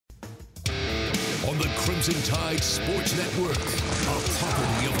on the Crimson Tide Sports Network, a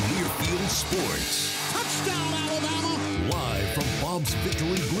property of Learfield Sports. Touchdown, Alabama! Live from Bob's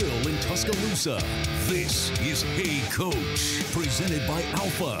Victory Grill in Tuscaloosa, this is Hey Coach, presented by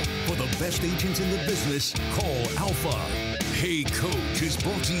Alpha. For the best agents in the business, call Alpha. Hey Coach is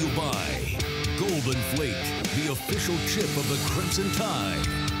brought to you by Golden Flake, the official chip of the Crimson Tide.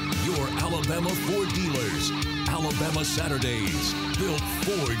 Your Alabama Ford dealers. Alabama Saturdays, built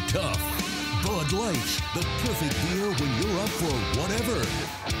Ford tough. Bud Light, the perfect beer when you're up for whatever.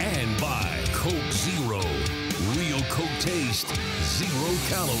 And by Coke Zero, real Coke taste, 0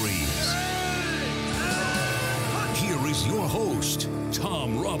 calories. Here is your host,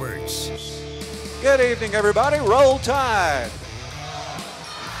 Tom Roberts. Good evening, everybody. Roll Tide.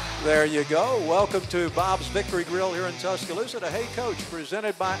 There you go. Welcome to Bob's Victory Grill here in Tuscaloosa. The Hey Coach,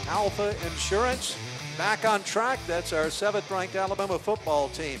 presented by Alpha Insurance. Back on track. That's our 7th-ranked Alabama football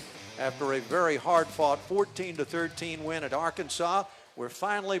team. After a very hard-fought 14-13 win at Arkansas, we're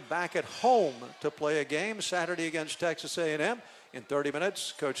finally back at home to play a game Saturday against Texas A&amp. In 30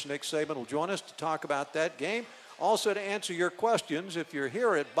 minutes, Coach Nick Saban will join us to talk about that game. Also to answer your questions, if you're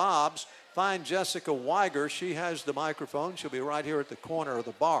here at Bob's, find Jessica Weiger. She has the microphone. She'll be right here at the corner of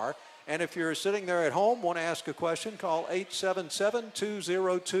the bar. And if you're sitting there at home, want to ask a question, call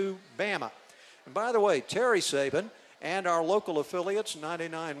 877-202-BAMA. And by the way, Terry Saban and our local affiliates,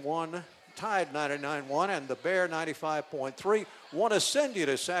 99.1, Tide 99.1, and the Bear 95.3, want to send you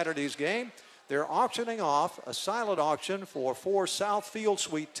to Saturday's game. They're auctioning off a silent auction for 4 Southfield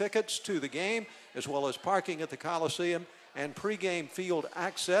Suite tickets to the game, as well as parking at the Coliseum and pregame field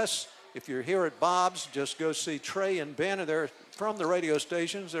access. If you're here at Bob's, just go see Trey and Ben, and they're from the radio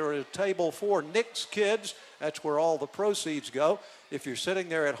stations. They're at a table for Nick's kids. That's where all the proceeds go. If you're sitting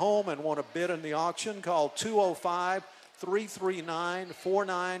there at home and want to bid in the auction, call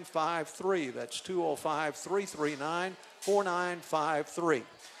 205-339-4953. That's 205-339-4953.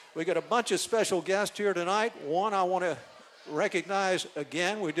 We got a bunch of special guests here tonight. One I want to recognize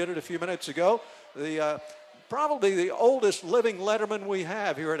again. We did it a few minutes ago. Probably the oldest living letterman we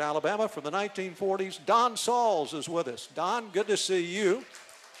have here at Alabama from the 1940s. Don Sauls is with us. Don, good to see you.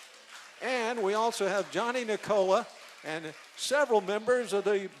 And we also have Johnny Nicola and several members of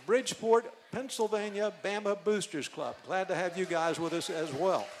the Bridgeport, Pennsylvania Bama Boosters Club. Glad to have you guys with us as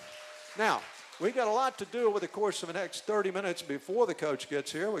well. Now, we've got a lot to do over the course of the next 30 minutes before the coach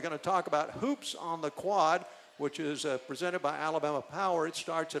gets here. We're going to talk about Hoops on the Quad, which is presented by Alabama Power. It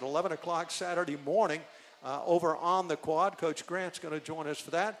starts at 11 o'clock Saturday morning over on the Quad. Coach Grant's going to join us for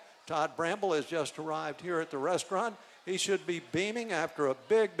that. Todd Bramble has just arrived here at the restaurant. He should be beaming after a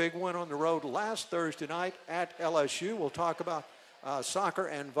big win on the road last Thursday night at LSU. We'll talk about soccer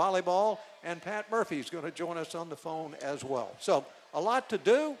and volleyball, and Pat Murphy's going to join us on the phone as well. So a lot to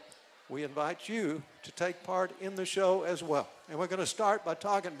do. We invite you to take part in the show as well. And we're going to start by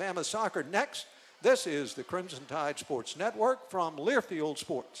talking Bama soccer next. This is the Crimson Tide Sports Network from Learfield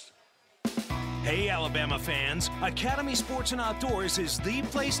Sports. Hey, Alabama fans, Academy Sports and Outdoors is the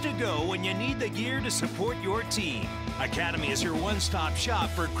place to go when you need the gear to support your team. Academy is your one-stop shop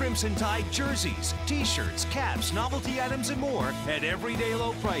for Crimson Tide jerseys, t-shirts, caps, novelty items, and more at everyday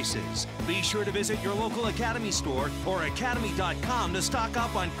low prices. Be sure to visit your local Academy store or academy.com to stock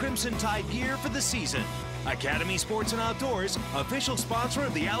up on Crimson Tide gear for the season. Academy Sports and Outdoors, official sponsor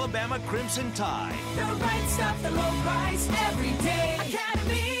of the Alabama Crimson Tide. The right stuff, the low price, every day.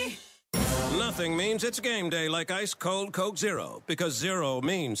 Academy. Nothing means it's game day like ice cold Coke Zero, because zero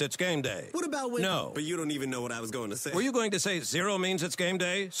means it's game day. What about when... No. But you don't even know what I was going to say. Were you going to say zero means it's game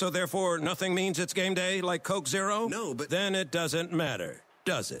day, so therefore nothing means it's game day like Coke Zero? No, but... Then it doesn't matter,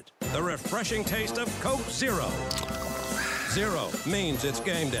 does it? The refreshing taste of Coke Zero. Zero means it's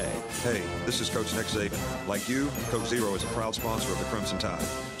game day. Hey, this is Coach Nick Saban. Like you, Coke Zero is a proud sponsor of the Crimson Tide.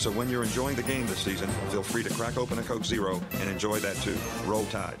 So when you're enjoying the game this season, feel free to crack open a Coke Zero and enjoy that too. Roll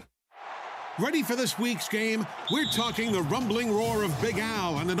Tide. Ready for this week's game? We're talking the rumbling roar of Big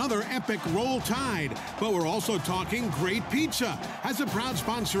Al and another epic Roll Tide. But we're also talking great pizza. As a proud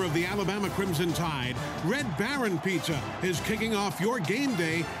sponsor of the Alabama Crimson Tide, Red Baron Pizza is kicking off your game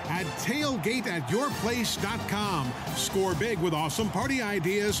day at tailgateatyourplace.com. Score big with awesome party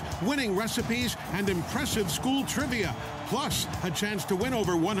ideas, winning recipes, and impressive school trivia. Plus, a chance to win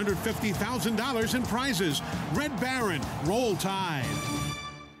over $150,000 in prizes. Red Baron, Roll Tide.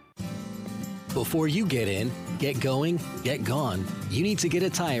 Before you get in, get going, get gone, you need to get a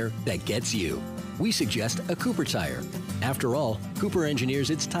tire that gets you. We suggest a Cooper tire. After all, Cooper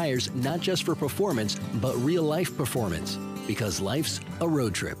engineers its tires not just for performance, but real-life performance. Because life's a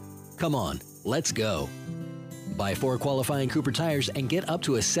road trip. Come on, let's go. Buy 4 qualifying Cooper tires and get up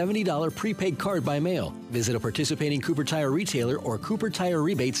to a $70 prepaid card by mail. Visit a participating Cooper Tire retailer or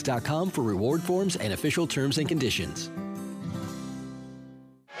CooperTireRebates.com for reward forms and official terms and conditions.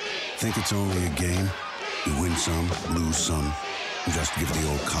 Think it's only a game? You win some, lose some, just give the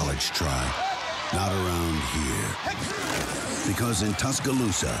old college try. Not around here. Because in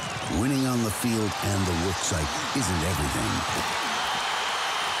Tuscaloosa, winning on the field and the work site isn't everything.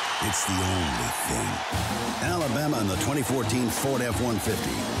 It's the only thing. Alabama and the 2014 Ford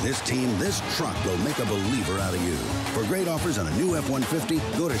F-150. This team, this truck will make a believer out of you. For great offers on a new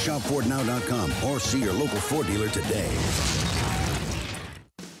F-150, go to shopfordnow.com or see your local Ford dealer today.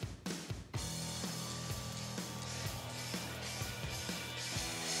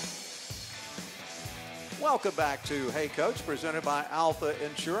 Welcome back to Hey Coach, presented by Alpha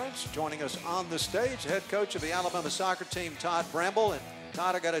Insurance. Joining us on the stage, head coach of the Alabama soccer team, Todd Bramble. And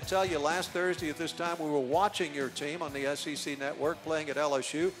Todd, I got to tell you, last Thursday at this time, we were watching your team on the SEC Network playing at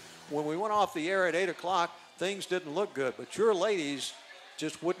LSU. When we went off the air at 8 o'clock, things didn't look good. But your ladies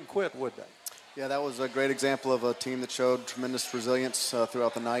just wouldn't quit, would they? Yeah, that was a great example of a team that showed tremendous resilience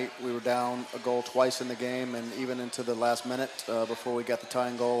throughout the night. We were down a goal twice in the game and even into the last minute before we got the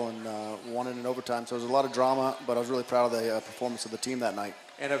tying goal and won it in overtime. So there was a lot of drama, but I was really proud of the performance of the team that night.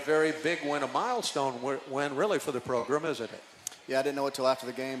 And a very big win, a milestone win really for the program, isn't it? Yeah, I didn't know it till after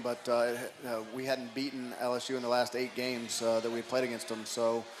the game, but we hadn't beaten LSU in the last 8 games that we played against them.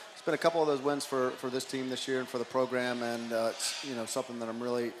 So it's been a couple of those wins for this team this year and for the program, and it's something that I'm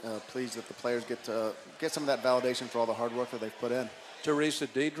really pleased that the players get some of that validation for all the hard work that they've put in. Teresa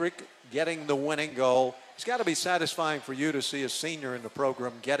Diedrich getting the winning goal. It's got to be satisfying for you to see a senior in the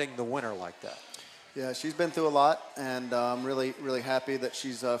program getting the winner like that. Yeah, she's been through a lot, and I'm really, really happy that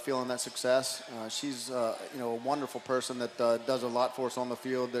she's feeling that success. She's a wonderful person that does a lot for us on the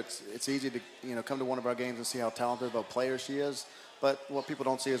field. It's easy to come to one of our games and see how talented of a player she is. But what people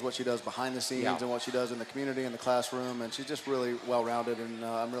don't see is what she does behind the scenes and what she does in the community and the classroom. And she's just really well-rounded, and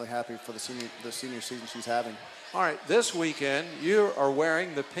I'm really happy for the senior season she's having. All right, this weekend, you are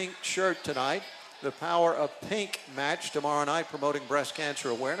wearing the pink shirt tonight. The Power of Pink match tomorrow night promoting breast cancer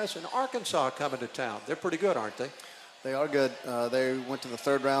awareness. And Arkansas coming to town. They're pretty good, aren't they? They are good. They went to the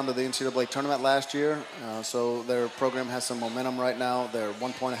 3rd round of the NCAA tournament last year, so their program has some momentum right now. They're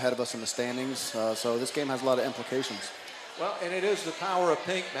 1 point ahead of us in the standings, so this game has a lot of implications. Well, and it is the Power of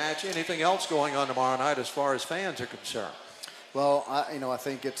Pink match. Anything else going on tomorrow night as far as fans are concerned? Well, I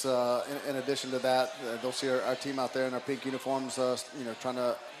think it's in addition to that, they'll see our team out there in our pink uniforms, trying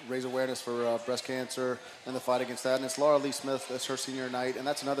to raise awareness for breast cancer and the fight against that. And it's Laura Lee Smith. That's her senior night, and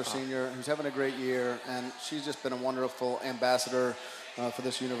that's another senior who's having a great year. And she's just been a wonderful ambassador for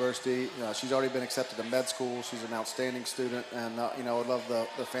this university. She's already been accepted to med school. She's an outstanding student, and I would love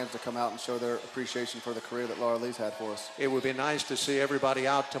the fans to come out and show their appreciation for the career that Laura Lee's had for us. It would be nice to see everybody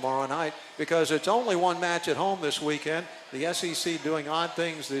out tomorrow night because it's only one match at home this weekend. The SEC doing odd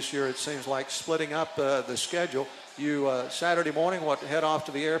things this year, it seems like, splitting up the schedule. You Saturday morning, head off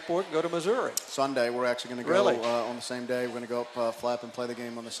to the airport and go to Missouri? Sunday, we're actually going to go on the same day. We're going to go up Flap and play the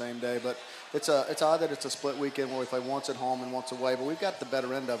game on the same day. But it's odd that it's a split weekend where we play once at home and once away. But we've got the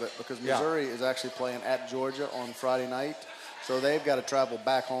better end of it because Missouri is actually playing at Georgia on Friday night. So they've got to travel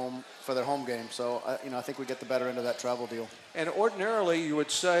back home for their home game. So, I think we get the better end of that travel deal. And ordinarily, you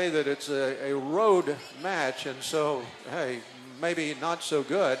would say that it's a road match. And so, hey, maybe not so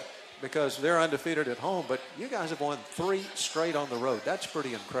good, because they're undefeated at home, but you guys have won 3 straight on the road. That's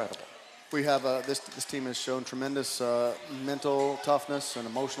pretty incredible. We have this team has shown tremendous mental toughness and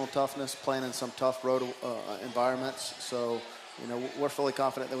emotional toughness, playing in some tough road environments. So, we're fully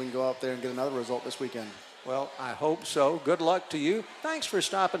confident that we can go out there and get another result this weekend. Well, I hope so. Good luck to you. Thanks for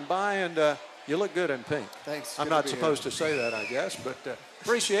stopping by, and you look good in pink. Thanks. I'm not supposed to say that, I guess, but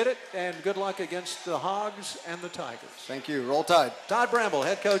appreciate it, and good luck against the Hogs and the Tigers. Thank you. Roll Tide. Todd Bramble,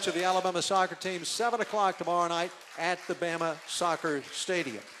 head coach of the Alabama soccer team, 7 o'clock tomorrow night at the Bama Soccer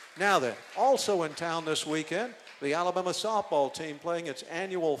Stadium. Now then, also in town this weekend, the Alabama softball team playing its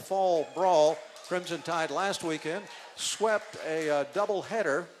annual fall brawl. Crimson Tide last weekend swept a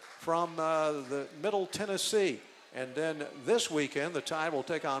doubleheader from the Middle Tennessee. And then this weekend, the Tide will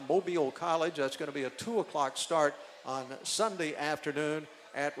take on Mobile College. That's going to be a 2 o'clock start on Sunday afternoon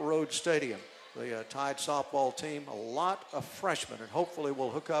at Road Stadium. The Tide softball team, a lot of freshmen, and hopefully we'll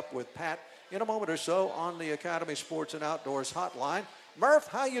hook up with Pat in a moment or so on the Academy Sports and Outdoors hotline. Murph,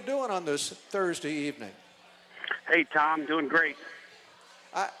 how you doing on this Thursday evening? Hey, Tom, doing great.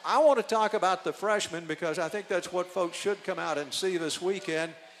 I want to talk about the freshmen because I think that's what folks should come out and see this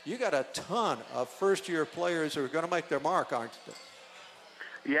weekend. You got a ton of first-year players who are going to make their mark, aren't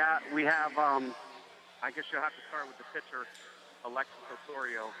they? Yeah, we have I guess you'll have to start with the pitcher, Alexis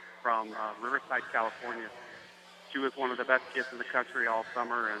Osorio from Riverside, California. She was one of the best kids in the country all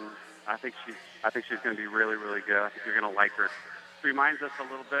summer, and I think she's going to be really, really good. I think you're going to like her. She reminds us a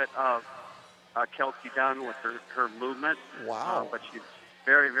little bit of Kelsey Dunn with her movement. Wow. But she's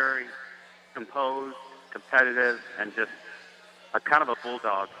very, very composed, competitive, and just a kind of a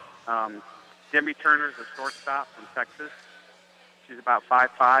bulldog. Demi Turner's a shortstop from Texas. She's about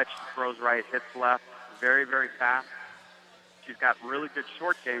 5'5". She throws right, hits left, very, very fast. She's got really good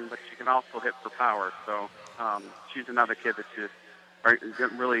short game, but she can also hit for power. So she's another kid that you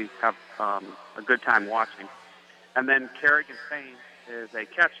really have a good time watching. And then Kerrigan Payne is a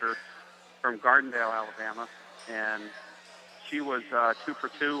catcher from Gardendale, Alabama, and she was 2 for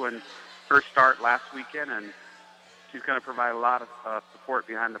 2 in her start last weekend, and she's going to provide a lot of support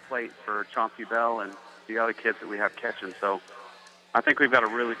behind the plate for Chauncey Bell and the other kids that we have catching. So I think we've got a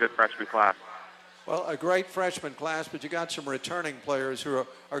really good freshman class. Well, a great freshman class, but you got some returning players who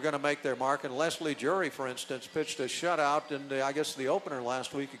are going to make their mark. And Leslie Jury, for instance, pitched a shutout in, I guess, the opener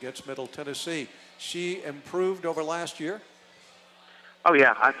last week against Middle Tennessee. She improved over last year? Oh,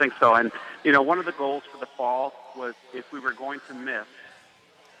 yeah, I think so. And, one of the goals for the fall was if we were going to miss,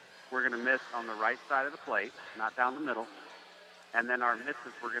 we're going to miss on the right side of the plate, not down the middle. And then our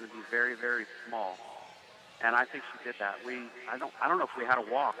misses were going to be very, very small. And I think she did that. I don't know if we had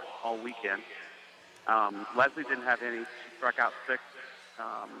a walk all weekend. Leslie didn't have any. She struck out 6.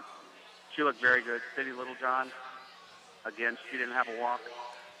 She looked very good. Cindy Littlejohn, again, she didn't have a walk.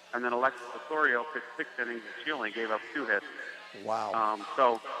 And then Alexis Osorio pitched 6 innings, and she only gave up 2 hits. Wow.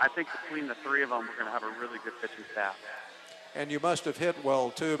 So I think between the 3 of them, we're going to have a really good pitching staff. And you must have hit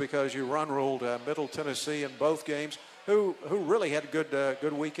well, too, because you run-ruled Middle Tennessee in both games, who really had a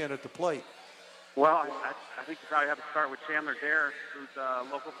good weekend at the plate. Well, I think you probably have to start with Chandler Dare, who's a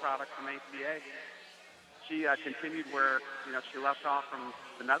local product from ACA. She continued where, she left off from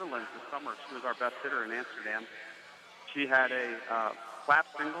the Netherlands this summer. She was our best hitter in Amsterdam. She had a flap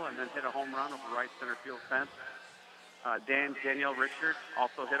single and then hit a home run over right center field fence. Danielle Richards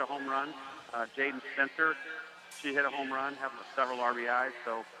also hit a home run. Jaden Spencer, she hit a home run, having several RBIs.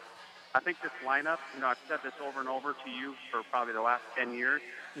 So I think this lineup, I've said this over and over to you for probably the last 10 years.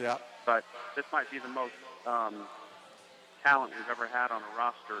 Yeah. But this might be the most talent we've ever had on a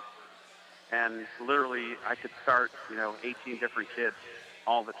roster. And literally, I could start, 18 different kids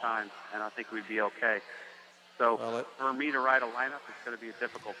all the time, and I think we'd be okay. So for me to write a lineup, it's going to be a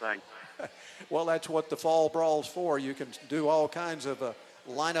difficult thing. Well, that's what the fall brawl's for. You can do all kinds of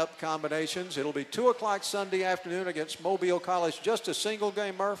lineup combinations. It'll be 2 o'clock Sunday afternoon against Mobile College. Just a single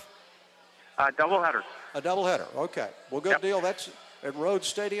game, Murph? Doubleheader. A doubleheader. Okay. Well, good Yep. deal. That's at Rhodes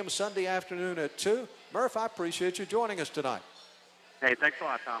Stadium Sunday afternoon at 2. Murph, I appreciate you joining us tonight. Hey, thanks a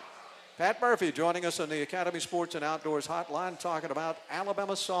lot, Tom. Pat Murphy joining us on the Academy Sports and Outdoors Hotline, talking about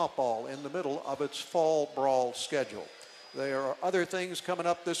Alabama softball in the middle of its fall brawl schedule. There are other things coming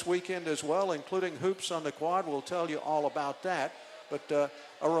up this weekend as well, including hoops on the quad. We'll tell you all about that. But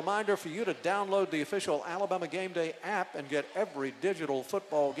a reminder for you to download the official Alabama Game Day app and get every digital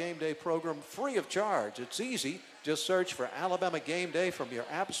football game day program free of charge. It's easy. Just search for Alabama Game Day from your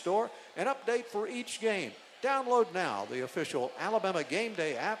app store and update for each game. Download now the official Alabama Game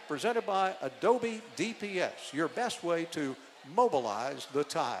Day app presented by Adobe DPS, your best way to mobilize the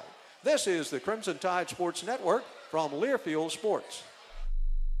Tide. This is the Crimson Tide Sports Network from Learfield Sports.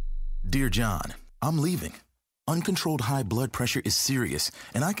 Dear John, I'm leaving. Uncontrolled high blood pressure is serious,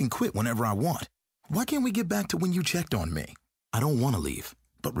 and I can quit whenever I want. Why can't we get back to when you checked on me? I don't want to leave,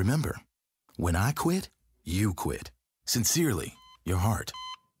 but remember, when I quit, you quit. Sincerely, your heart.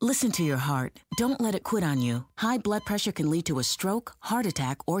 Listen to your heart. Don't let it quit on you. High blood pressure can lead to a stroke, heart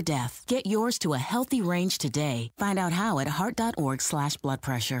attack, or death. Get yours to a healthy range today. Find out how at heart.org/blood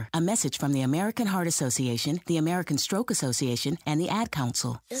pressure. A message from the American Heart Association, the American Stroke Association, and the Ad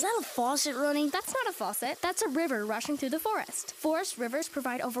Council. Is that a faucet running? That's not a faucet. That's a river rushing through the forest. Forest rivers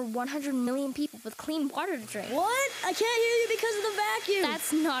provide over 100 million people with clean water to drink. What? I can't hear you because of the vacuum.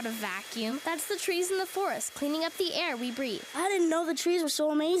 That's not a vacuum. That's the trees in the forest cleaning up the air we breathe. I didn't know the trees were so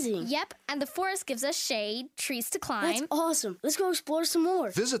amazing. Yep, and the forest gives us shade, trees to climb. That's awesome. Let's go explore some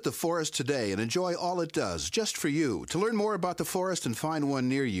more. Visit the forest today and enjoy all it does, just for you. To learn more about the forest and find one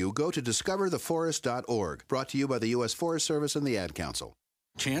near you, go to discovertheforest.org. Brought to you by the U.S. Forest Service and the Ad Council.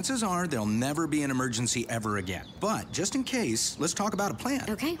 Chances are there'll never be an emergency ever again. But just in case, let's talk about a plan.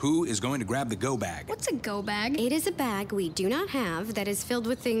 Okay. Who is going to grab the go bag? What's a go bag? It is a bag we do not have that is filled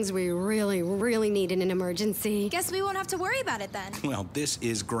with things we really, really need in an emergency. Guess we won't have to worry about it then. Well, this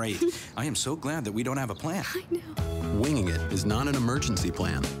is great. I am so glad that we don't have a plan. I know. Winging it is not an emergency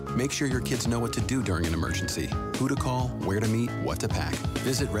plan. Make sure your kids know what to do during an emergency, who to call, where to meet, what to pack.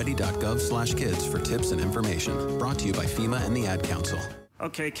 Visit ready.gov/kids for tips and information. Brought to you by FEMA and the Ad Council.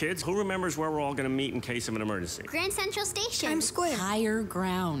 Okay, kids, who remembers where we're all going to meet in case of an emergency? Grand Central Station. Times Square. Higher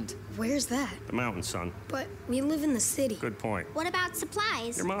ground. Where's that? The mountain, son. But we live in the city. Good point. What about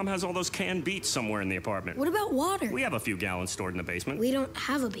supplies? Your mom has all those canned beets somewhere in the apartment. What about water? We have a few gallons stored in the basement. We don't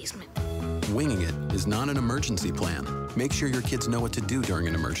have a basement. Winging it is not an emergency plan. Make sure your kids know what to do during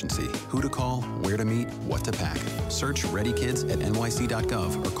an emergency, who to call, where to meet, what to pack. Search Ready Kids at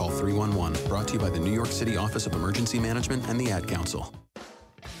nyc.gov or call 311. Brought to you by the New York City Office of Emergency Management and the Ad Council.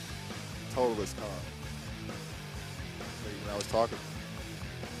 Total is calm. When I was talking.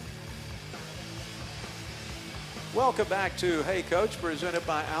 Welcome back to Hey Coach, presented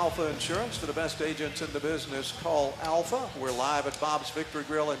by Alpha Insurance. For the best agents in the business, call Alpha. We're live at Bob's Victory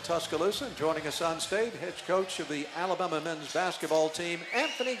Grill in Tuscaloosa. And joining us on stage, head coach of the Alabama men's basketball team,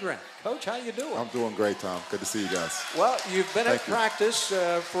 Anthony Grant. Coach, how you doing? I'm doing great, Tom. Good to see you guys. Well, you've been at practice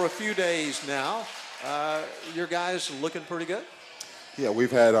for a few days now. Your guys looking pretty good? Yeah,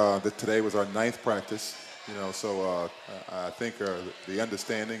 we've had, today was our 9th practice, so I think the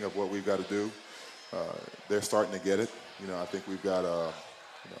understanding of what we've got to do, they're starting to get it. I think we've got a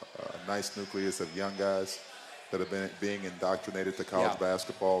nice nucleus of young guys that have been being indoctrinated to college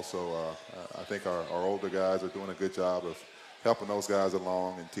basketball. So I think our older guys are doing a good job of helping those guys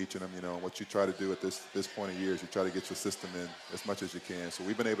along and teaching them, what you try to do at this point of year is you try to get your system in as much as you can. So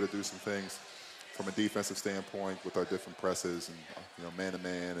we've been able to do some things from a defensive standpoint with our different presses and,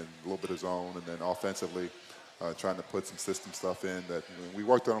 man-to-man and a little bit of zone, and then offensively trying to put some system stuff in that we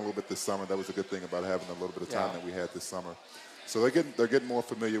worked on a little bit this summer. That was a good thing about having a little bit of time that we had this summer. So they're getting more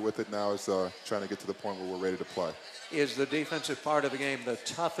familiar with it now. It's trying to get to the point where we're ready to play. Is the defensive part of the game the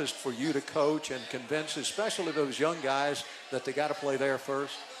toughest for you to coach and convince, especially those young guys, that they got to play there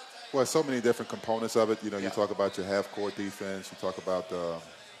first? Well, so many different components of it. You talk about your half-court defense. You talk about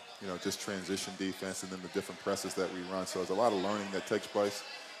just transition defense, and then the different presses that we run. So there's a lot of learning that takes place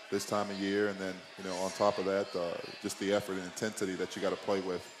this time of year, and then on top of that, just the effort and intensity that you got to play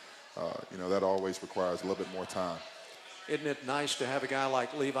with. That always requires a little bit more time. Isn't it nice to have a guy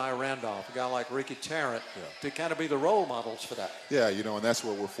like Levi Randolph, a guy like Ricky Tarrant, to kind of be the role models for that? Yeah, and that's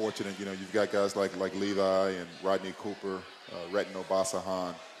where we're fortunate. You've got guys like Levi and Rodney Cooper, Retin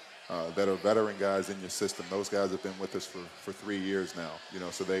Obasahan, that are veteran guys in your system. Those guys have been with us for 3 years now,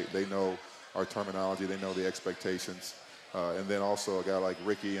 so they know our terminology, they know the expectations. And then also a guy like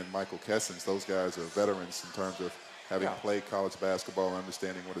Ricky and Michael Kessens, those guys are veterans in terms of having played college basketball and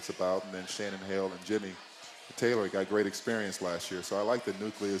understanding what it's about. And then Shannon Hale and Jimmy Taylor got great experience last year. So I like the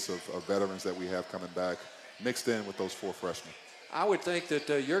nucleus of veterans that we have coming back, mixed in with those 4 freshmen. I would think that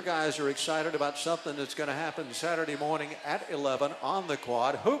your guys are excited about something that's going to happen Saturday morning at 11 on the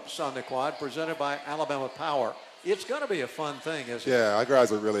quad, Hoops on the Quad, presented by Alabama Power. It's going to be a fun thing, isn't it? Yeah, our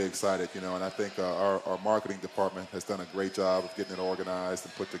guys are really excited, and I think our marketing department has done a great job of getting it organized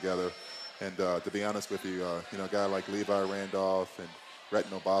and put together. And to be honest with you, a guy like Levi Randolph and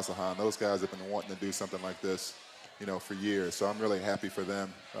Retin Obasahan, those guys have been wanting to do something like this, for years. So I'm really happy for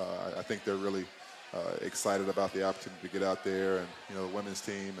them. I think they're really excited about the opportunity to get out there, and the women's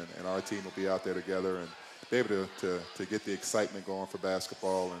team and our team will be out there together and be able to get the excitement going for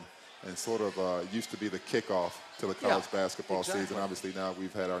basketball and sort of used to be the kickoff to the college basketball season. Obviously now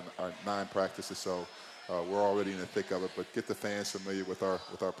we've had our 9 practices, so we're already in the thick of it. But get the fans familiar with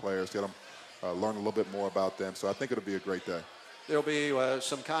our players, get them learn a little bit more about them. So I think it'll be a great day. There'll be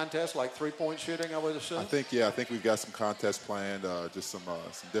some contests like 3-point shooting, I would assume? I think we've got some contests planned, just some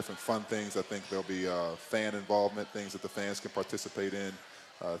different fun things. I think there'll be fan involvement, things that the fans can participate in,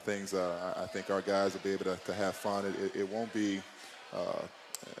 things I think our guys will be able to have fun. It won't be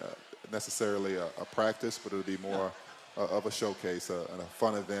necessarily a practice, but it'll be more of a showcase and a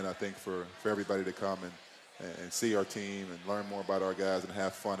fun event, I think, for everybody to come and see our team and learn more about our guys and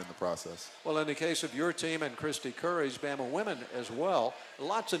have fun in the process. Well, in the case of your team and Christy Curry's Bama women as well,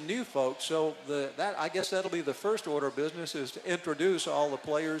 lots of new folks. So I guess that'll be the first order of business, is to introduce all the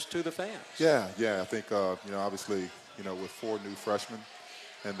players to the fans. Yeah. I think obviously with 4 new freshmen,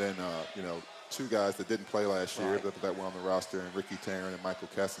 and then 2 guys that didn't play last year that were on the roster, and Ricky Tarrant and Michael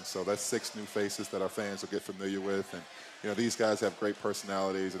Kessens. So that's 6 new faces that our fans will get familiar with. And these guys have great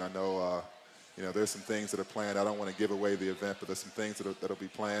personalities, and I know. There's some things that are planned. I don't want to give away the event, but there's some things that'll be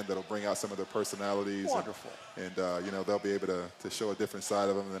planned that'll bring out some of their personalities. Wonderful. And they'll be able to show a different side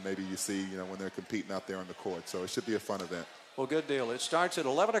of them than maybe you see, when they're competing out there on the court. So it should be a fun event. Well, good deal. It starts at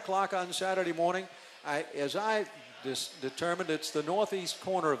 11 o'clock on Saturday morning. As I determined, it's the northeast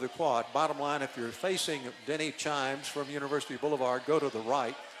corner of the quad. Bottom line, if you're facing Denny Chimes from University Boulevard, go to the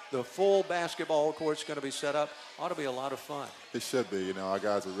right. The full basketball court's going to be set up. Ought to be a lot of fun. It should be. You know, our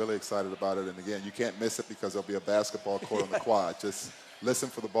guys are really excited about it. And again, you can't miss it because there'll be a basketball court on the quad. Just listen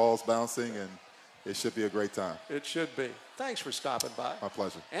for the balls bouncing, and it should be a great time. It should be. Thanks for stopping by. My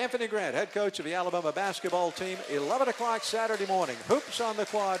pleasure. Anthony Grant, head coach of the Alabama basketball team, 11 o'clock Saturday morning. Hoops on the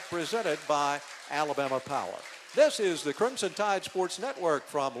Quad, presented by Alabama Power. This is the Crimson Tide Sports Network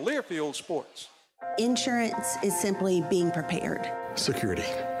from Learfield Sports. Insurance is simply being prepared. Security.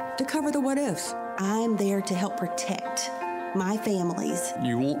 To cover the what-ifs. I'm there to help protect my families.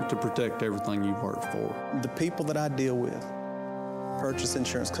 You want to protect everything you've worked for. The people that I deal with purchase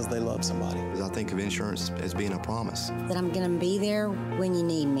insurance because they love somebody. I think of insurance as being a promise. That I'm going to be there when you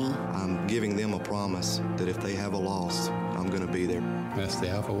need me. I'm giving them a promise that if they have a loss, I'm going to be there. That's the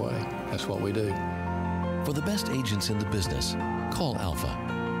Alpha way. That's what we do. For the best agents in the business, call Alpha.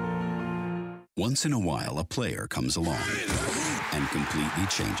 Once in a while, a player comes along and completely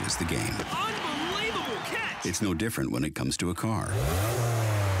changes the game. Unbelievable catch! It's no different when it comes to a car.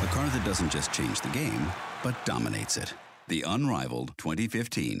 A car that doesn't just change the game, but dominates it. The unrivaled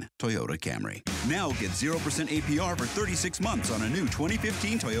 2015 Toyota Camry. Now get 0% APR for 36 months on a new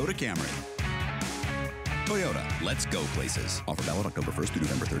 2015 Toyota Camry. Toyota, let's go places. Offer valid October 1st through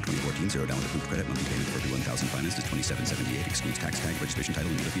November 3rd, 2014. $0 approved credit. Monthly payment for every $1,000 financed is $27.78. Excludes tax, tag, registration,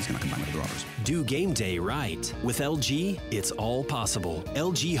 title, and other fees. Cannot combine with other offers. Do game day right. With LG, it's all possible.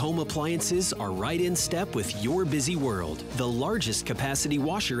 LG home appliances are right in step with your busy world. The largest capacity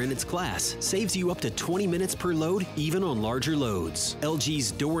washer in its class saves you up to 20 minutes per load, even on larger loads.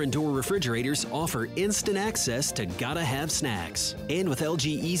 LG's door-and-door refrigerators offer instant access to gotta-have snacks. And with LG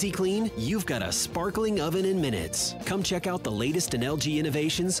Easy Clean, you've got a sparkling oven in minutes. Come check out the latest in LG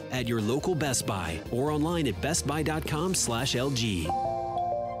innovations at your local Best Buy or online at bestbuy.com/LG.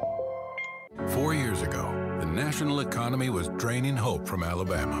 4 years ago, the national economy was draining hope from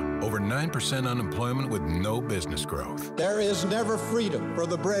Alabama. Over 9% unemployment with no business growth. There is never freedom for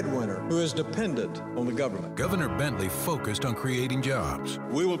the breadwinner who is dependent on the government. Governor Bentley focused on creating jobs.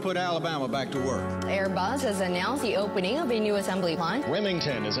 We will put Alabama back to work. Airbus has announced the opening of a new assembly plant.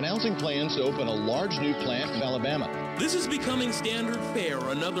 Remington is announcing plans to open a large new plant in Alabama. This is becoming standard fare,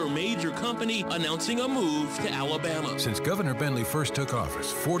 another major company announcing a move to Alabama. Since Governor Bentley first took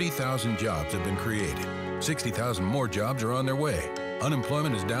office, 40,000 jobs have been created. 60,000 more jobs are on their way.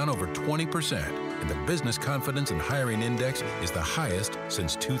 Unemployment is down over 20%, and the Business Confidence and Hiring Index is the highest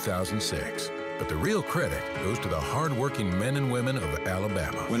since 2006. But the real credit goes to the hard-working men and women of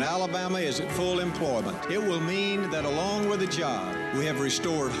Alabama. When Alabama is at full employment, it will mean that along with a job, we have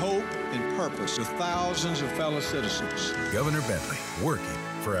restored hope and purpose to thousands of fellow citizens. Governor Bentley, working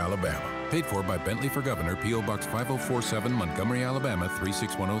for Alabama. Paid for by Bentley for Governor, P.O. Box 5047, Montgomery, Alabama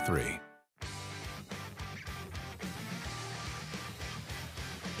 36103.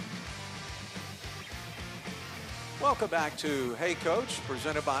 Welcome back to Hey Coach,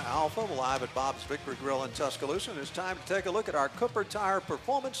 presented by Alpha, live at Bob's Victory Grill in Tuscaloosa. And it's time to take a look at our Cooper Tire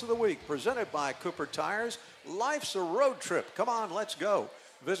Performance of the Week, presented by Cooper Tires. Life's a road trip. Come on, let's go.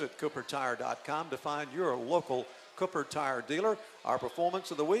 Visit CooperTire.com to find your local Cooper Tire dealer. Our Performance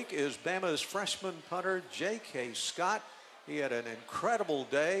of the Week is Bama's freshman punter, J.K. Scott. He had an incredible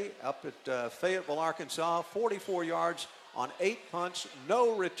day up at Fayetteville, Arkansas, 44 yards on 8 punts,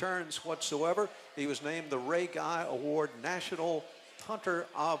 no returns whatsoever. He was named the Ray Guy Award National Punter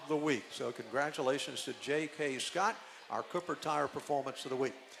of the Week. So congratulations to J.K. Scott, our Cooper Tire Performance of the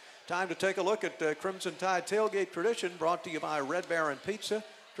Week. Time to take a look at Crimson Tide Tailgate Tradition, brought to you by Red Baron Pizza.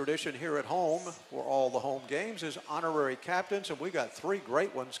 Tradition here at home for all the home games is honorary captains, and we got 3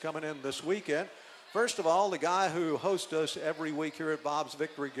 great ones coming in this weekend. First of all, the guy who hosts us every week here at Bob's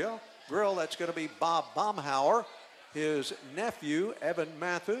Victory Grill, that's going to be Bob Baumhauer. His nephew, Evan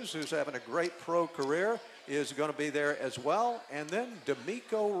Mathis, who's having a great pro career, is going to be there as well. And then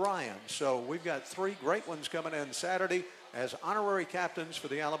D'Amico Ryan. So we've got 3 great ones coming in Saturday as honorary captains for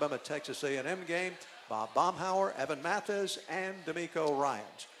the Alabama-Texas A&M game. Bob Baumhauer, Evan Mathis, and D'Amico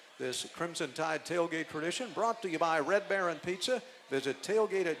Ryans. This Crimson Tide Tailgate Tradition brought to you by Red Baron Pizza. Visit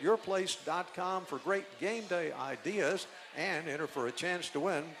tailgateatyourplace.com for great game day ideas and enter for a chance to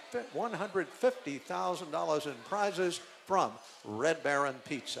win $150,000 in prizes from Red Baron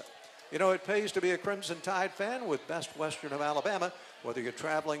Pizza. You know, it pays to be a Crimson Tide fan with Best Western of Alabama. Whether you're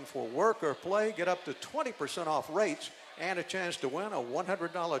traveling for work or play, get up to 20% off rates and a chance to win a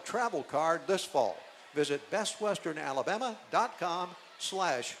 $100 travel card this fall. Visit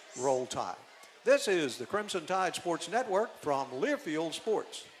bestwesternalabama.com/rolltide. This is the Crimson Tide Sports Network from Learfield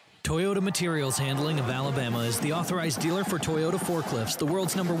Sports. Toyota Materials Handling of Alabama is the authorized dealer for Toyota forklifts, the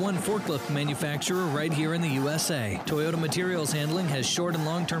world's #1 forklift manufacturer right here in the USA. Toyota Materials Handling has short and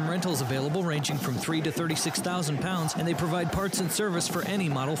long-term rentals available ranging from 3 to 36,000 pounds, and they provide parts and service for any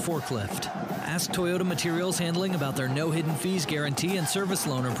model forklift. Ask Toyota Materials Handling about their no hidden fees guarantee and service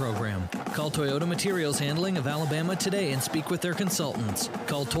loaner program. Call Toyota Materials Handling of Alabama today and speak with their consultants.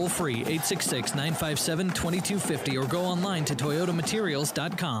 Call toll-free 866-957-2250 or go online to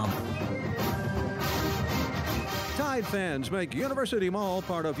toyotamaterials.com. Tide fans, make University Mall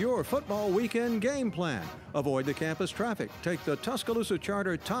part of your football weekend game plan. Avoid the campus traffic. Take the Tuscaloosa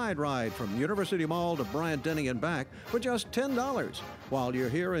Charter Tide Ride from University Mall to Bryant-Denny and back for just $10. While you're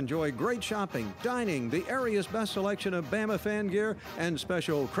here, enjoy great shopping, dining, the area's best selection of Bama fan gear, and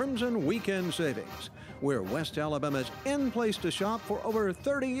special Crimson weekend savings. We're West Alabama's in-place to shop for over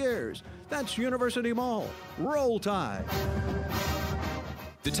 30 years. That's University Mall. Roll Tide.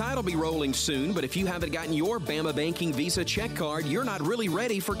 The Tide will be rolling soon, but if you haven't gotten your Bama Banking Visa check card, you're not really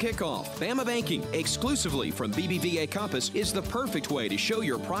ready for kickoff. Bama Banking, exclusively from BBVA Compass, is the perfect way to show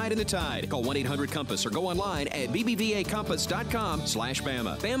your pride in the Tide. Call 1-800-COMPASS or go online at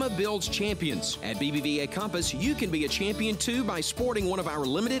bbvacompass.com/Bama. Bama builds champions. At BBVA Compass, you can be a champion too by sporting one of our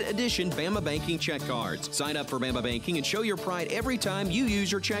limited edition Bama Banking check cards. Sign up for Bama Banking and show your pride every time you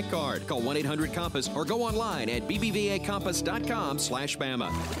use your check card. Call 1-800-COMPASS or go online at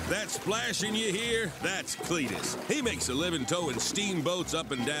bbvacompass.com/Bama. That splashing you hear? That's Cletus. He makes a living towing steamboats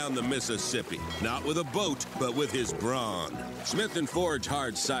up and down the Mississippi. Not with a boat, but with his brawn. Smith & Forge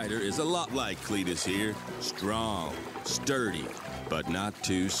Hard Cider is a lot like Cletus here. Strong, sturdy, but not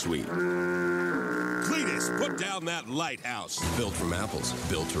too sweet. Cletus, put down that lighthouse. Built from apples,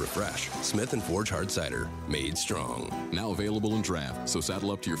 built to refresh. Smith & Forge Hard Cider, made strong. Now available in draft, so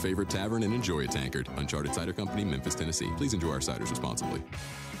saddle up to your favorite tavern and enjoy a tankard. Uncharted Cider Company, Memphis, Tennessee. Please enjoy our ciders responsibly.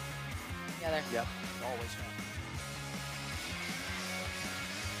 Together. Yep, always.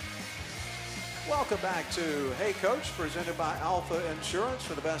 Welcome back to Hey Coach, presented by Alpha Insurance.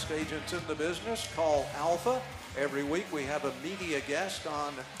 For the best agents in the business, call Alpha. Every week we have a media guest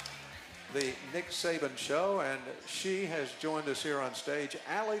on the Nick Saban Show, and she has joined us here on stage,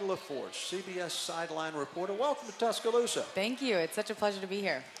 Allie LaForce, CBS sideline reporter. Welcome to Tuscaloosa. Thank you. It's such a pleasure to be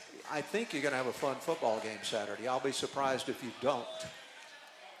here. I think you're going to have a fun football game Saturday. I'll be surprised if you don't.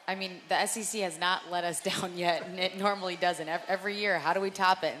 I mean, the SEC has not let us down yet, and it normally doesn't. Every year, how do we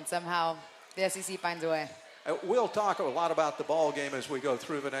top it? And somehow the SEC finds a way. We'll talk a lot about the ball game as we go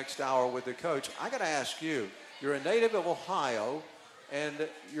through the next hour with the coach. I got to ask you, you're a native of Ohio, and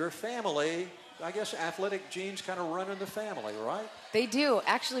your family, I guess athletic genes kind of run in the family, right? They do.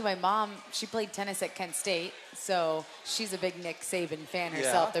 Actually, my mom, she played tennis at Kent State, so she's a big Nick Saban fan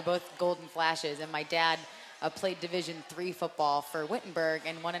herself. Yeah. They're both Golden Flashes, and my dad played Division III football for Wittenberg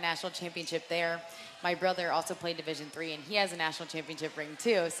and won a national championship there. My brother also played Division III, and he has a national championship ring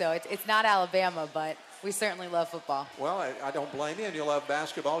too. So it's not Alabama, but we certainly love football. Well, I don't blame you, and you love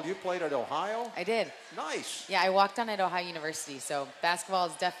basketball. You played at Ohio? I did. Nice. Yeah, I walked on at Ohio University, so basketball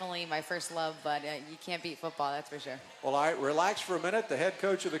is definitely my first love, but you can't beat football, that's for sure. Well, all right, relax for a minute. The head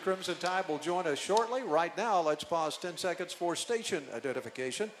coach of the Crimson Tide will join us shortly. Right now, let's pause 10 seconds for station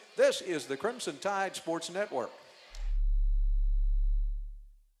identification. This is the Crimson Tide Sports Network.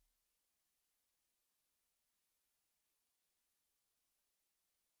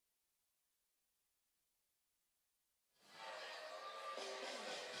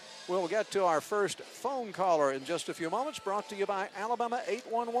 We'll get to our first phone caller in just a few moments, brought to you by Alabama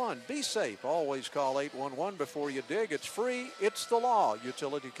 811. Be safe. Always call 811 before you dig. It's free. It's the law.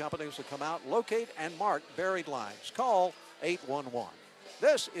 Utility companies will come out, locate, and mark buried lines. Call 811.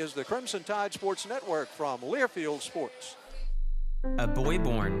 This is the Crimson Tide Sports Network from Learfield Sports. A boy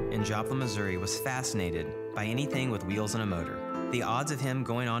born in Joplin, Missouri was fascinated by anything with wheels and a motor. The odds of him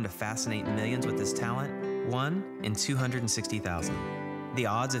going on to fascinate millions with his talent, 1 in 260,000. The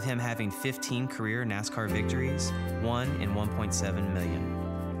odds of him having 15 career NASCAR victories, 1 in 1.7 million.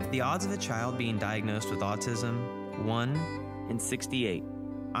 The odds of a child being diagnosed with autism, 1 in 68.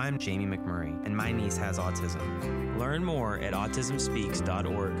 I'm Jamie McMurray, and my niece has autism. Learn more at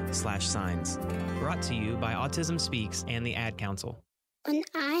autismspeaks.org/signs. Brought to you by Autism Speaks and the Ad Council. When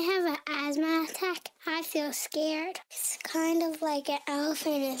I have an asthma attack, I feel scared. It's kind of like an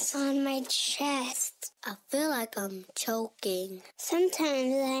elephant is on my chest. I feel like I'm choking.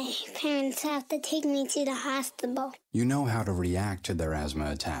 Sometimes my parents have to take me to the hospital. You know how to react to their asthma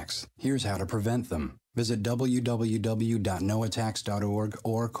attacks. Here's how to prevent them. Visit www.noattacks.org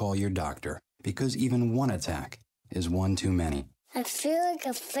or call your doctor, because even one attack is one too many. I feel like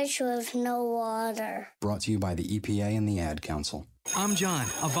a fish with no water. Brought to you by the EPA and the Ad Council. I'm John,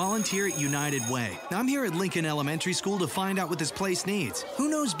 a volunteer at United Way. I'm here at Lincoln Elementary School to find out what this place needs. Who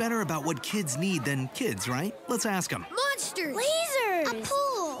knows better about what kids need than kids, right? Let's ask them. Monsters! Lasers! A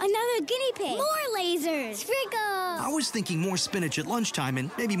pool! Another guinea pig! More lasers! Sprinkles! I was thinking more spinach at lunchtime and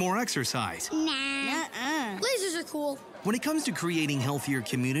maybe more exercise. Nah. Lasers are cool. When it comes to creating healthier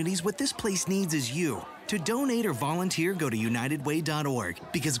communities, what this place needs is you. To donate or volunteer, go to UnitedWay.org,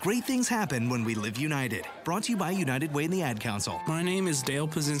 because great things happen when we live united. Brought to you by United Way and the Ad Council. My name is Dale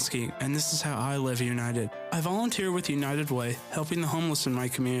Pazinski, and this is how I live united. I volunteer with United Way, helping the homeless in my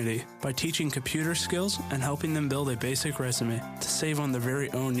community by teaching computer skills and helping them build a basic resume to save on their very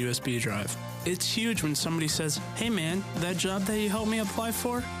own USB drive. It's huge when somebody says, "Hey man, that job that you helped me apply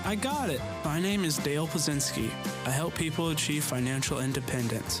for, I got it." My name is Dale Pazinski. I help people achieve financial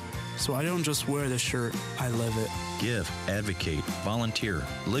independence. So I don't just wear the shirt, I live it. Give, advocate, volunteer,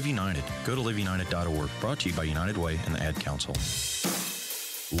 live united. Go to liveunited.org. Brought to you by United Way and the Ad Council.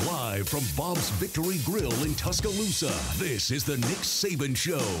 Live from Bob's Victory Grill in Tuscaloosa, this is the Nick Saban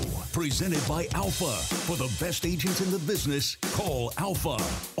Show. Presented by Alpha. For the best agents in the business, call Alpha.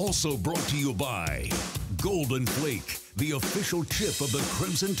 Also brought to you by Golden Flake, the official chip of the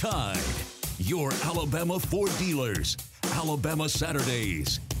Crimson Tide. Your Alabama Ford dealers. Alabama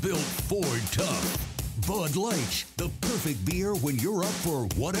Saturdays. Built Ford tough. Bud Light, the perfect beer when you're up for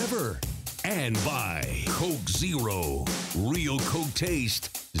whatever. And by Coke Zero. Real Coke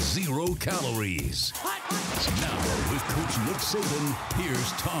taste, 0 calories. Now, with Coach Nick Saban,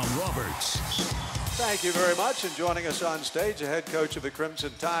 here's Tom Roberts. Thank you very much. And joining us on stage, the head coach of the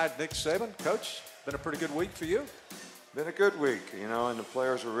Crimson Tide, Nick Saban. Coach, been a pretty good week for you? Been a good week, you know, and the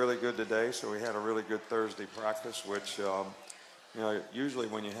players were really good today, so we had a really good Thursday practice, which, you know, usually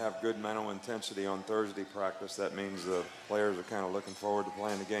when you have good mental intensity on Thursday practice, that means the players are kind of looking forward to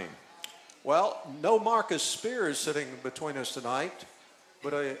playing the game. Well, no Marcus Spears sitting between us tonight,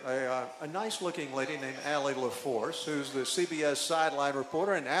 but a nice-looking lady named Allie LaForce, who's the CBS sideline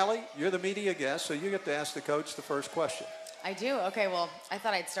reporter. And Allie, you're the media guest, so you get to ask the coach the first question. I do? Okay, well, I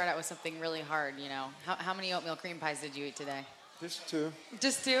thought I'd start out with something really hard, you know. How many oatmeal cream pies did you eat today? Just 2.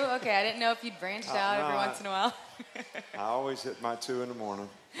 Just 2? Okay, I didn't know if you'd branched out every once in a while. I always hit my 2 in the morning.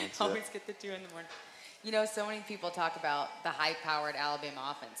 That's always get the 2 in the morning. You know, so many people talk about the high-powered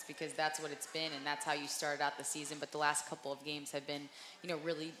Alabama offense because that's what it's been, and that's how you started out the season. But the last couple of games have been, you know,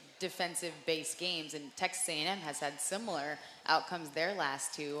 really defensive-based games, and Texas A&M has had similar outcomes their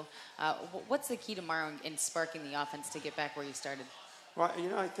last 2. What's the key tomorrow in sparking the offense to get back where you started? Well, you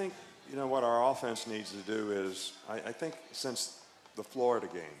know, I think, you know, what our offense needs to do is, I think since the Florida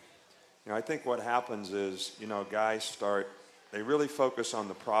game, you know, I think what happens is, you know, guys they really focus on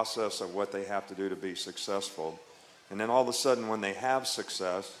the process of what they have to do to be successful. And then all of a sudden when they have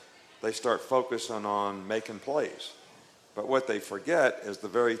success, they start focusing on making plays. But what they forget is the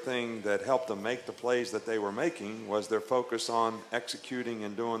very thing that helped them make the plays that they were making was their focus on executing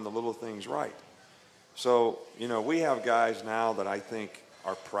and doing the little things right. So, you know, we have guys now that I think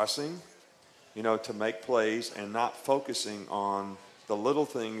are pressing, you know, to make plays and not focusing on the little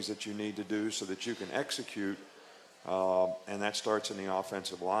things that you need to do so that you can execute. And that starts in the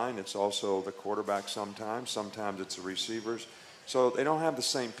offensive line. It's also the quarterback sometimes. Sometimes it's the receivers. So they don't have the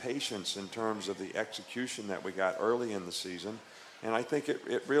same patience in terms of the execution that we got early in the season. And I think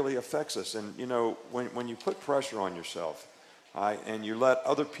it really affects us. And, you know, when you put pressure on yourself and you let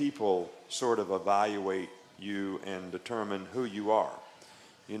other people sort of evaluate you and determine who you are,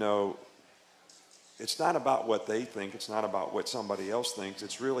 you know, it's not about what they think. It's not about what somebody else thinks.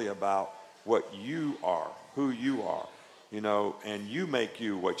 It's really about what you are, who you are, you know, and you make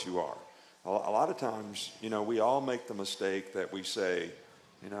you what you are. A lot of times, you know, we all make the mistake that we say,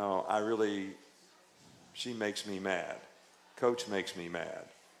 you know, she makes me mad. Coach makes me mad.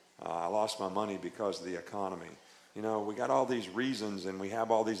 I lost my money because of the economy. You know, we got all these reasons and we have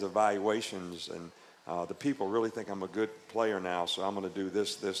all these evaluations and the people really think I'm a good player now, so I'm going to do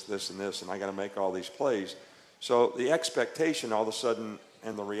this, this, this, and this, and I got to make all these plays. So the expectation all of a sudden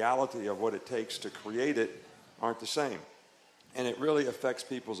and the reality of what it takes to create it aren't the same. And it really affects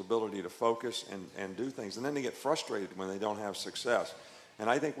people's ability to focus and do things. And then they get frustrated when they don't have success. And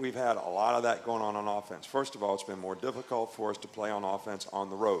I think we've had a lot of that going on offense. First of all, it's been more difficult for us to play on offense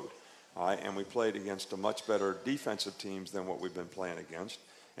on the road. And we played against a much better defensive teams than what we've been playing against.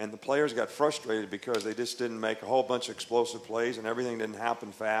 And the players got frustrated because they just didn't make a whole bunch of explosive plays and everything didn't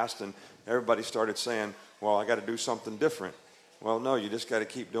happen fast. And everybody started saying, well, I got to do something different. Well, no, you just got to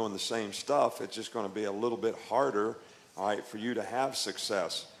keep doing the same stuff. It's just going to be a little bit harder, all right, for you to have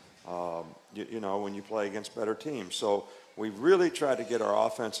success, you know, when you play against better teams. So we really try to get our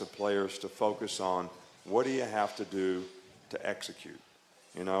offensive players to focus on what do you have to do to execute.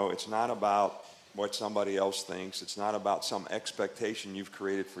 You know, it's not about what somebody else thinks. It's not about some expectation you've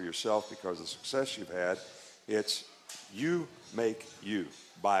created for yourself because of the success you've had. It's you make you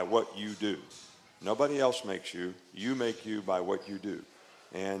by what you do. Nobody else makes you. You make you by what you do.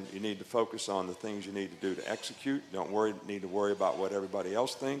 And you need to focus on the things you need to do to execute. Don't need to worry about what everybody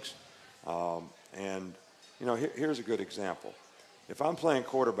else thinks. And, you know, here's a good example. If I'm playing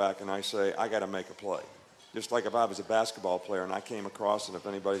quarterback and I say, I got to make a play, just like if I was a basketball player and I came across, and if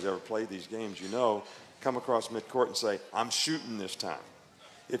anybody's ever played these games, you know, come across midcourt and say, I'm shooting this time.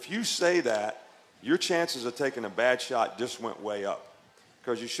 If you say that, your chances of taking a bad shot just went way up.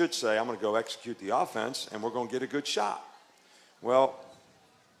 Because you should say, I'm going to go execute the offense, and we're going to get a good shot. Well,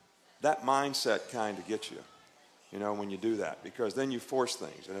 that mindset kind of gets you, you know, when you do that, because then you force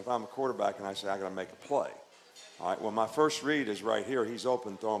things. And if I'm a quarterback and I say, I got to make a play, all right, well, my first read is right here. He's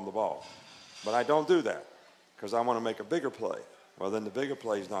open, throw him the ball. But I don't do that because I want to make a bigger play. Well, then the bigger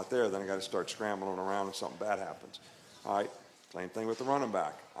play is not there. Then I got to start scrambling around and something bad happens. All right, same thing with the running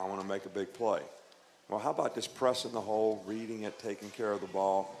back. I want to make a big play. Well, how about just pressing the hole, reading it, taking care of the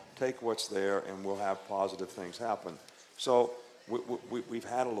ball, take what's there, and we'll have positive things happen. So we've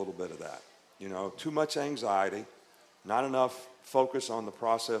had a little bit of that. You know, too much anxiety, not enough focus on the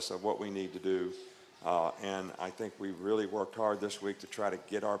process of what we need to do. And I think we really worked hard this week to try to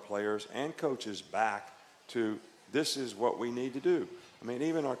get our players and coaches back to this is what we need to do. I mean,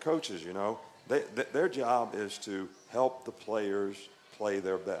 even our coaches, you know, their job is to help the players play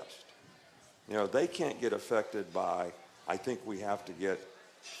their best. You know, they can't get affected by, I think we have to get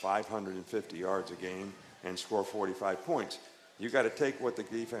 550 yards a game and score 45 points. You got to take what the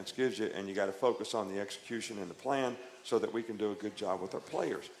defense gives you, and you got to focus on the execution and the plan so that we can do a good job with our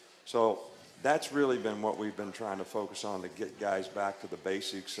players. So that's really been what we've been trying to focus on, to get guys back to the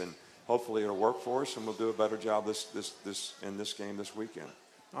basics, and hopefully it'll work for us, and we'll do a better job in this game this weekend.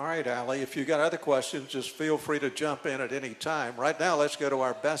 All right, Allie, if you've got other questions, just feel free to jump in at any time. Right now, let's go to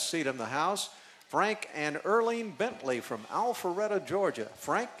our best seat in the house, Frank and Earlene Bentley from Alpharetta, Georgia.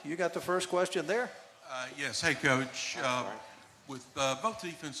 Frank, you got the first question there? Yes. Hey, Coach. With both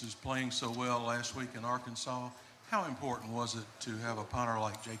defenses playing so well last week in Arkansas, how important was it to have a punter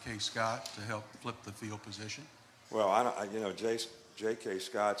like J.K. Scott to help flip the field position? Well, J.K.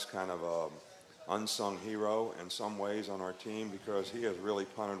 Scott's kind of an unsung hero in some ways on our team because he has really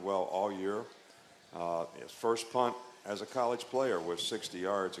punted well all year. His first punt as a college player was 60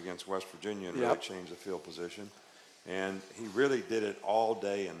 yards against West Virginia and really changed the field position. And he really did it all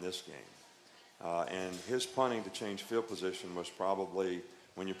day in this game. And his punting to change field position was probably,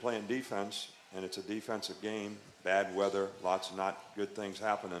 when you're playing defense and it's a defensive game, bad weather, lots of not good things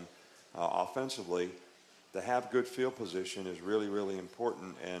happening offensively, to have good field position is really, really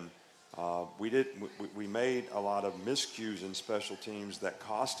important. And we made a lot of miscues in special teams that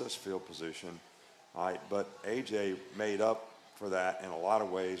cost us field position. But A.J. made up for that in a lot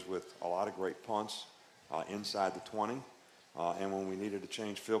of ways with a lot of great punts inside the 20. And when we needed to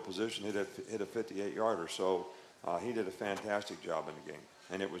change field position, he hit a 58-yarder. So he did a fantastic job in the game.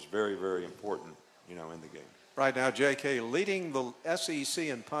 And it was very, very important, you know, in the game. Right now, J.K. leading the SEC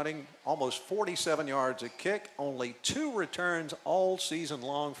in punting, almost 47 yards a kick, only 2 returns all season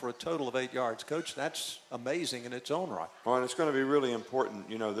long for a total of 8 yards. Coach, that's amazing in its own right. Well, and it's going to be really important,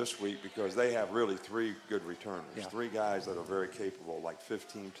 you know, this week because they have really 3 good returners. 3 guys that are very capable, like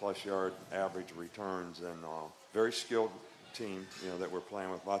 15-plus yard average returns, and very skilled team, you know, that we're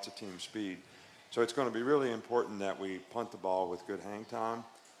playing with lots of team speed. So it's going to be really important that we punt the ball with good hang time.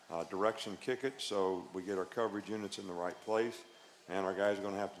 Direction kick it so we get our coverage units in the right place, and our guys are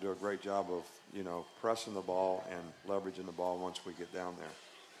going to have to do a great job of, you know, pressing the ball and leveraging the ball once we get down there.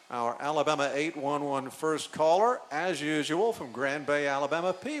 Our Alabama 811 first caller, as usual, from Grand Bay,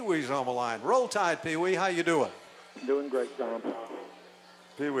 Alabama. Pee-wee's on the line. Roll Tide, Pee-wee. How you doing? Doing great, Tom.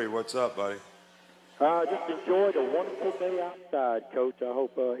 Pee-wee, what's up, buddy? Just enjoyed a wonderful day outside, Coach. I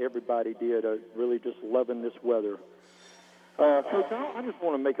hope everybody did. Really just loving this weather. Coach, I just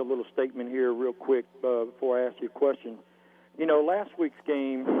want to make a little statement here real quick before I ask you a question. You know, last week's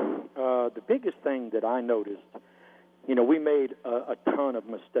game, the biggest thing that I noticed, you know, we made a ton of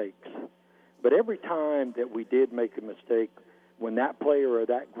mistakes. But every time that we did make a mistake, when that player or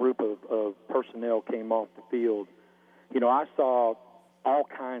that group of personnel came off the field, you know, I saw all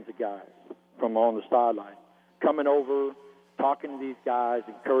kinds of guys from on the sideline coming over, talking to these guys,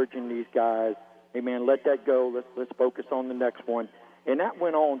 encouraging these guys. Hey, man, let that go. Let's focus on the next one. And that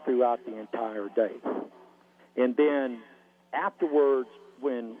went on throughout the entire day. And then afterwards,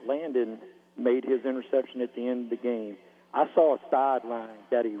 when Landon made his interception at the end of the game, I saw a sideline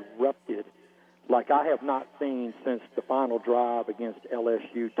that erupted like I have not seen since the final drive against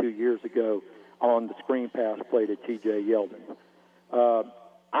LSU 2 years ago on the screen pass play to T.J. Yeldon.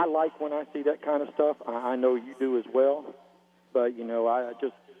 I like when I see that kind of stuff. I know you do as well. But, you know,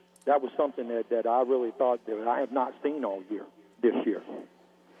 that was something that I really thought that I have not seen all year, this year.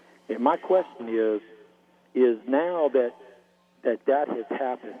 And my question is now that has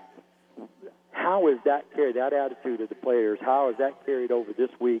happened, how is that carried, that attitude of the players, how is that carried over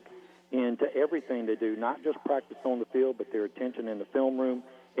this week into everything they do, not just practice on the field, but their attention in the film room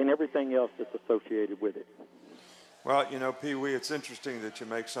and everything else that's associated with it? Well, you know, Pee Wee, it's interesting that you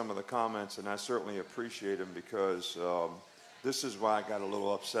make some of the comments, and I certainly appreciate them because this is why I got a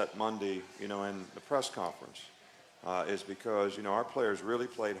little upset Monday, you know, in the press conference, is because, you know, our players really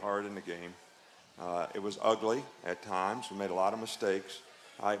played hard in the game. It was ugly at times. We made a lot of mistakes.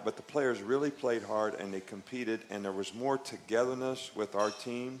 But the players really played hard, and they competed, and there was more togetherness with our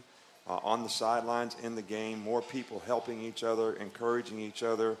team on the sidelines in the game, more people helping each other, encouraging each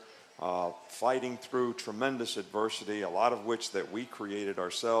other, fighting through tremendous adversity, a lot of which that we created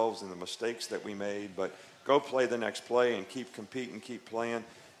ourselves and the mistakes that we made. But go play the next play and keep competing, keep playing,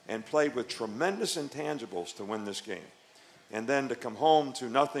 and played with tremendous intangibles to win this game. And then to come home to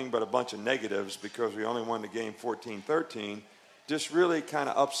nothing but a bunch of negatives because we only won the game 14-13 just really kind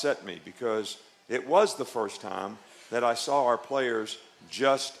of upset me because it was the first time that I saw our players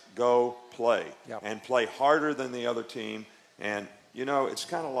just go play and play harder than the other team. And, you know, it's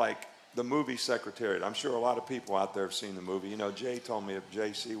kind of like the movie Secretariat. I'm sure a lot of people out there have seen the movie. You know, Jay told me of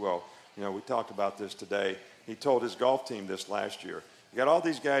Jay Sewell. You know, we talked about this today. He told his golf team this last year. You got all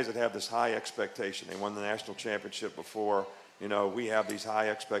these guys that have this high expectation. They won the national championship before. You know, we have these high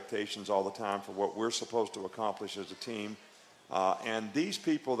expectations all the time for what we're supposed to accomplish as a team. And these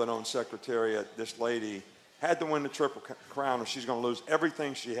people that own Secretariat, this lady, had to win the Triple Crown or she's going to lose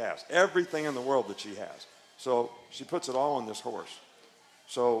everything she has, everything in the world that she has. So she puts it all on this horse.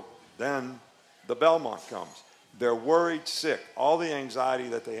 So then the Belmont comes. They're worried sick. All the anxiety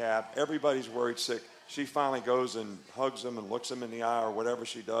that they have, everybody's worried sick. She finally goes and hugs them and looks them in the eye or whatever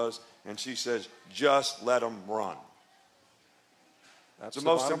she does, and she says, just let them run. That's the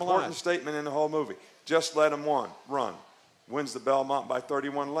most important statement in the whole movie. Just let them run. Wins the Belmont by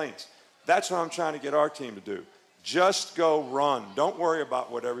 31 lengths. That's what I'm trying to get our team to do. Just go run. Don't worry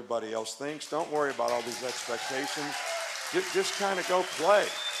about what everybody else thinks. Don't worry about all these expectations. Just kind of go play.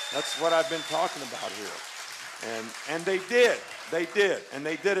 That's what I've been talking about here. And they did. They did. And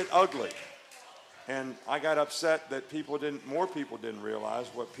they did it ugly. And I got upset that more people didn't realize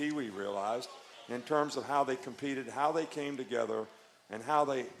what Pee Wee realized in terms of how they competed, how they came together, and how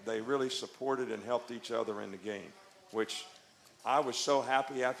they really supported and helped each other in the game, which I was so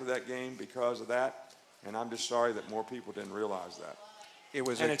happy after that game because of that, and I'm just sorry that more people didn't realize that.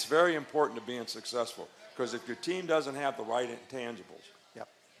 It's very important to being successful because if your team doesn't have the right intangibles,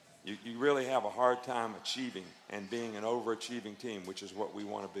 you really have a hard time achieving and being an overachieving team, which is what we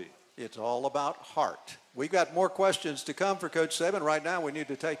want to be. It's all about heart. We've got more questions to come for Coach Saban. Right now we need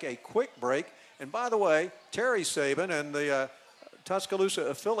to take a quick break. And by the way, Terry Saban and the Tuscaloosa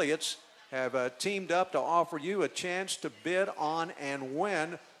affiliates have teamed up to offer you a chance to bid on and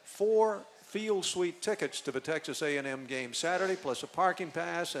win 4 field suite tickets to the Texas A&M game Saturday, plus a parking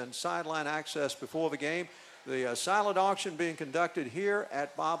pass and sideline access before the game. The silent auction being conducted here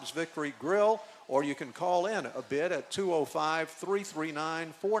at Bob's Victory Grill, or you can call in a bid at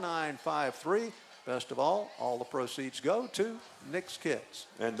 205-339-4953. Best of all the proceeds go to Nick's Kids.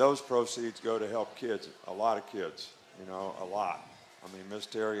 And those proceeds go to help kids, a lot of kids, you know, a lot. I mean, Miss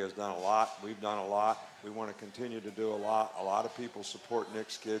Terry has done a lot. We've done a lot. We want to continue to do a lot. A lot of people support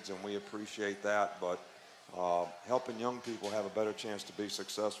Nick's Kids, and we appreciate that. But helping young people have a better chance to be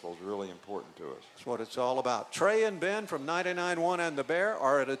successful is really important to us. That's what it's all about. Trey and Ben from 99.1 and the Bear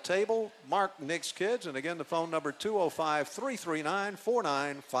are at a table marked Nick's Kids. And again, the phone number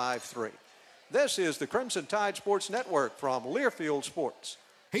 205-339-4953. This is the Crimson Tide Sports Network from Learfield Sports.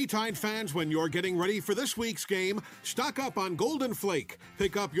 Hey, Tide fans, when you're getting ready for this week's game, stock up on Golden Flake.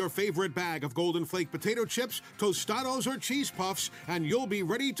 Pick up your favorite bag of Golden Flake potato chips, Tostados, or cheese puffs, and you'll be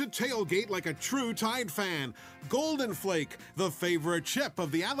ready to tailgate like a true Tide fan. Golden Flake, the favorite chip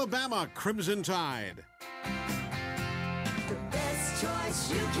of the Alabama Crimson Tide. The best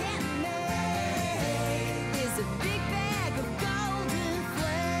choice you can make is a big bag of Golden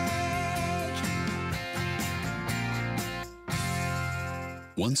Flake.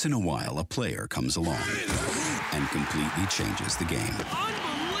 Once in a while, a player comes along and completely changes the game.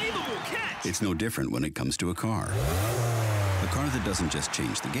 Unbelievable catch! It's no different when it comes to a car. A car that doesn't just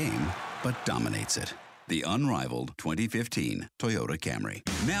change the game, but dominates it. The unrivaled 2015 Toyota Camry.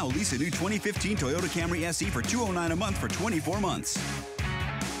 Now lease a new 2015 Toyota Camry SE for $209 a month for 24 months.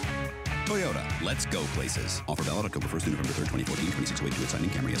 Toyota, let's go places. Offer valid October 1st through November 3rd, 2014. 26 away to signing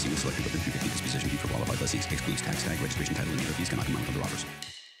Camry SE with selected equipment 250 disposition fee for qualified lessees. Excludes tax tag, registration, title, and other fees. Cannot combine with other offers.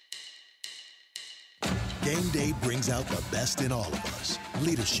 Game day brings out the best in all of us.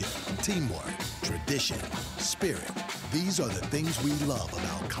 Leadership, teamwork, tradition, spirit. These are the things we love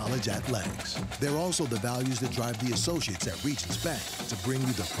about college athletics. They're also the values that drive the associates at Regions Bank to bring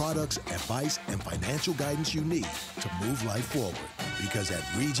you the products, advice, and financial guidance you need to move life forward. Because at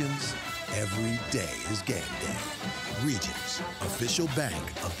Regions, every day is game day. Regions, official bank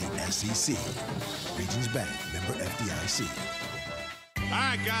of the SEC. Regions Bank, member FDIC. All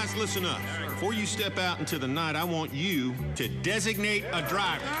right, guys, listen up. Before you step out into the night, I want you to designate a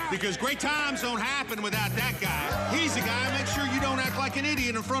driver, because great times don't happen without that guy. He's the guy who makes sure you don't act like an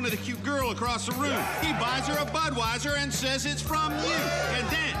idiot in front of the cute girl across the room. He buys her a Budweiser and says it's from you. And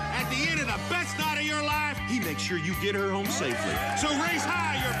then, at the end of the best night of your life, he makes sure you get her home safely. So raise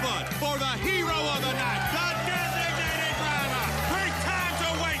high your Bud for the hero of the night, the designated driver. Great times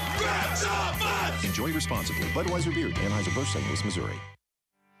await. Grab some Bud! Enjoy responsibly. Budweiser Beer, Anheuser-Busch, St. Louis, Missouri.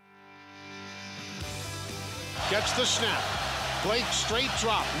 Gets the snap. Blake straight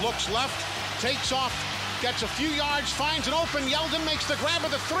drop. Looks left. Takes off. Gets a few yards. Finds an open. Yeldon makes the grab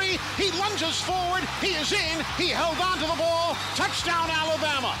of the three. He lunges forward. He is in. He held on to the ball. Touchdown,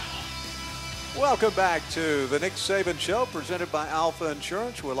 Alabama. Welcome back to the Nick Saban Show, presented by Alpha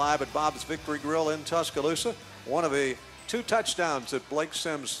Insurance. We're live at Bob's Victory Grill in Tuscaloosa. One of the 2 touchdowns that Blake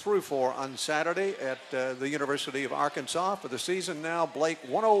Sims threw for on Saturday at the University of Arkansas. For the season now, Blake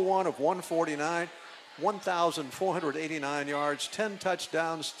 101 of 149. 1,489 yards, 10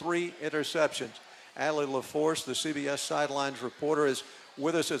 touchdowns, 3 interceptions. Allie LaForce, the CBS Sidelines reporter, is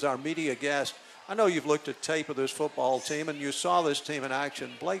with us as our media guest. I know you've looked at tape of this football team, and you saw this team in action.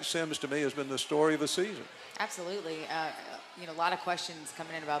 Blake Sims, to me, has been the story of the season. Absolutely. A lot of questions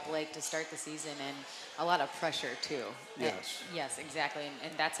coming in about Blake to start the season, and a lot of pressure, too. Yes. Yes, exactly.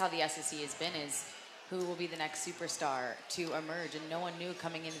 And that's how the SEC has been, is who will be the next superstar to emerge. And no one knew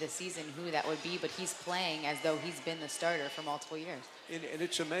coming into the season who that would be, but he's playing as though he's been the starter for multiple years. And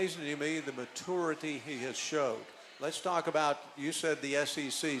it's amazing to me the maturity he has showed. Let's talk about, you said the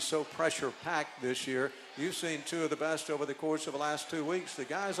SEC, so pressure-packed this year. You've seen 2 of the best over the course of the last 2 weeks. The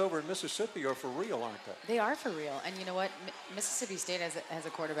guys over in Mississippi are for real, aren't they? They are for real. And you know what? Mississippi State has a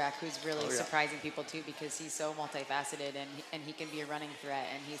quarterback who's really surprising people, too, because he's so multifaceted, and he can be a running threat,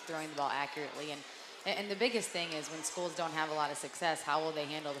 and he's throwing the ball accurately. And the biggest thing is when schools don't have a lot of success, how will they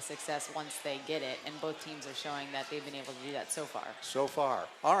handle the success once they get it? And both teams are showing that they've been able to do that so far. So far.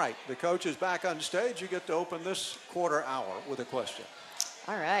 All right, the coach is back on stage. You get to open this quarter hour with a question.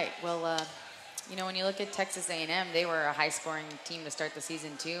 All right. Well, when you look at Texas A&M, they were a high-scoring team to start the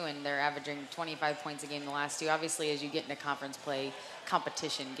season, too, and they're averaging 25 points a game the last 2. Obviously, as you get into conference play,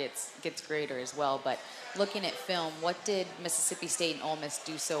 competition gets greater as well. But looking at film, what did Mississippi State and Ole Miss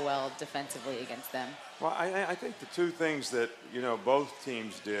do so well defensively against them? Well, I think the 2 things that, both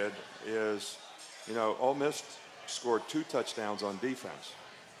teams did is, Ole Miss scored 2 touchdowns on defense,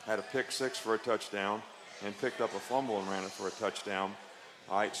 had a pick 6 for a touchdown, and picked up a fumble and ran it for a touchdown.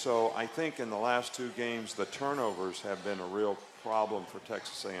 All right, so I think in the last 2 games, the turnovers have been a real problem for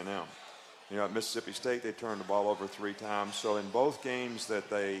Texas A&M. At Mississippi State, they turned the ball over 3 times. So in both games that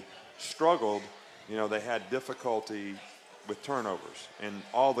they struggled, they had difficulty with turnovers. In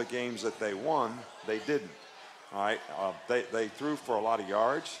all the games that they won, they didn't. All right, they threw for a lot of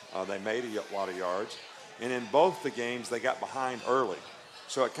yards. They made a lot of yards. And in both the games, they got behind early.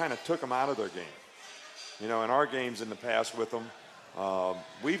 So it kind of took them out of their game. In our games in the past with them,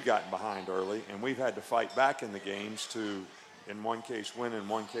 we've gotten behind early, and we've had to fight back in the games to, in one case, win, in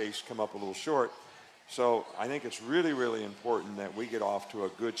one case, come up a little short. So I think it's really, really important that we get off to a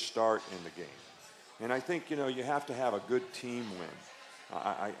good start in the game. And I think, you have to have a good team win.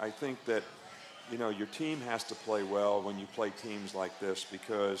 I think that, your team has to play well when you play teams like this,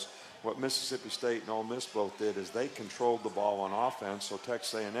 because what Mississippi State and Ole Miss both did is they controlled the ball on offense, so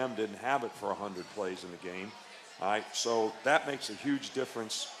Texas A&M didn't have it for 100 plays in the game. All right, so that makes a huge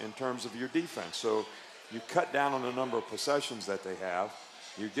difference in terms of your defense. So you cut down on the number of possessions that they have.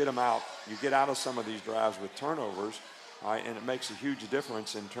 You get them out. You get out of some of these drives with turnovers, all right, and it makes a huge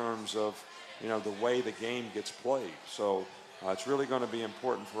difference in terms of, the way the game gets played. So it's really going to be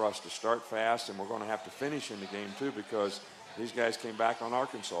important for us to start fast, and we're going to have to finish in the game too, because these guys came back on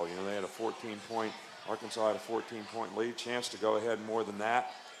Arkansas. They had Arkansas had a 14-point lead, chance to go ahead more than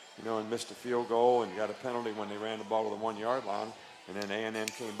that. And missed a field goal and got a penalty when they ran the ball to the 1-yard line. and then A&M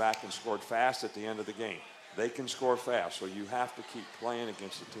came back and scored fast at the end of the game. They can score fast, so you have to keep playing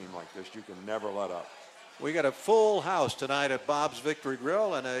against a team like this. You can never let up. We got a full house tonight at Bob's Victory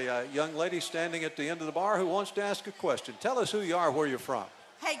Grill, and a young lady standing at the end of the bar who wants to ask a question. Tell us who you are, where you're from.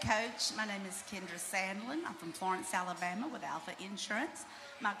 Hey, Coach. My name is Kendra Sandlin. I'm from Florence, Alabama with Alpha Insurance.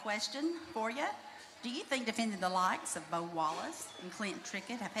 My question for you, do you think defending the likes of Bo Wallace and Clint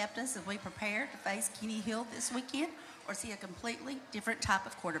Trickett have helped us as we prepare to face Kenny Hill this weekend, or is he a completely different type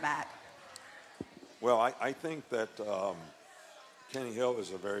of quarterback? Well, I think that Kenny Hill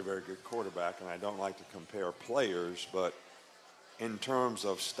is a very, very good quarterback, and I don't like to compare players, but in terms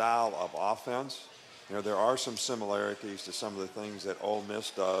of style of offense, you know, there are some similarities to some of the things that Ole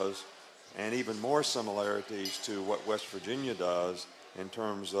Miss does, and even more similarities to what West Virginia does in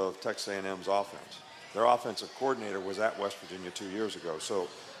terms of Texas A&M's offense. Their offensive coordinator was at West Virginia 2 years ago, so,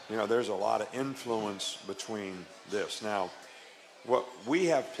 you know, there's a lot of influence between this. Now, what we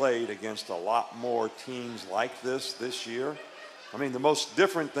have played against a lot more teams like this year. I mean, the most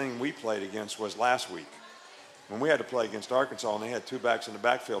different thing we played against was last week. When we had to play against Arkansas and they had two backs in the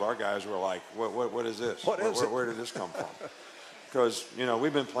backfield, our guys were like, what is this? Where did this come from? Because, you know,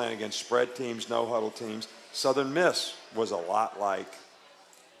 we've been playing against spread teams, no-huddle teams. Southern Miss was a lot like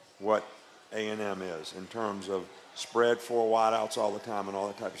what A&M is in terms of spread, 4 wideouts all the time and all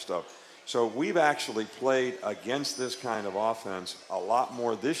that type of stuff. So we've actually played against this kind of offense a lot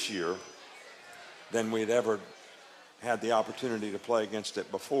more this year than we'd ever had the opportunity to play against it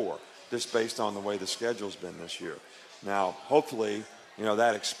before, just based on the way the schedule's been this year. Now, hopefully, you know,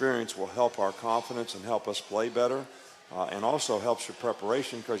 that experience will help our confidence and help us play better, and also helps your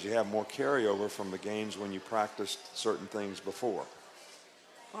preparation because you have more carryover from the games when you practiced certain things before.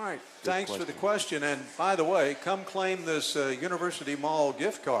 All right, thanks for the question. And by the way, come claim this University Mall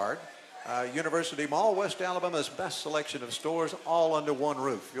gift card. University Mall, West Alabama's best selection of stores, all under one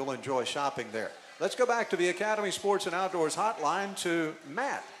roof. You'll enjoy shopping there. Let's go back to the Academy Sports and Outdoors hotline to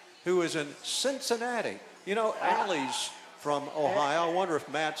Matt, who is in Cincinnati. You know, Allie's from Ohio. I wonder if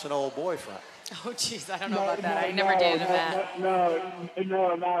Matt's an old boyfriend. Oh, geez, I don't know about that. I never dated a Matt. No,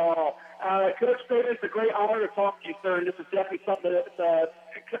 not at all. Coach Saban, it's a great honor to talk to you, sir, and this is definitely something that's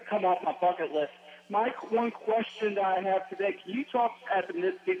come off my bucket list. My one question that I have today, can you talk at the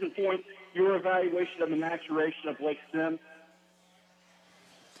mid-season point, your evaluation of the maturation of Blake Sims?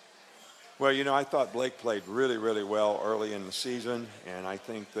 Well, you know, I thought Blake played really, really well early in the season, and I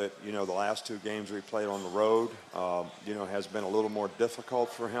think that, you know, the last 2 games we played on the road, you know, has been a little more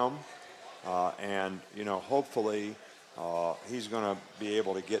difficult for him. And, you know, hopefully he's going to be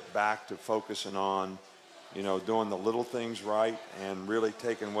able to get back to focusing on, you know, doing the little things right and really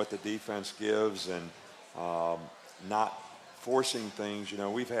taking what the defense gives and not forcing things. You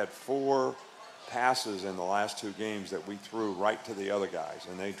know, we've had 4 passes in the last 2 games that we threw right to the other guys,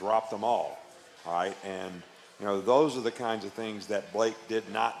 and they dropped them all right? And, you know, those are the kinds of things that Blake did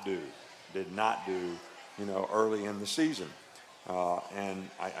not do, you know, early in the season. And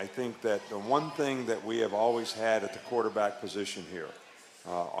I think that the one thing that we have always had at the quarterback position here,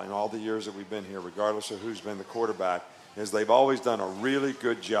 in all the years that we've been here, regardless of who's been the quarterback, is they've always done a really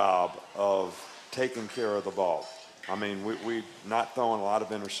good job of taking care of the ball. I mean, we've not thrown a lot of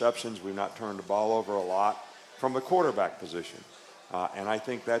interceptions. We've not turned the ball over a lot from the quarterback position. And I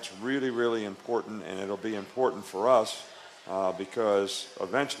think that's really, really important, and it'll be important for us because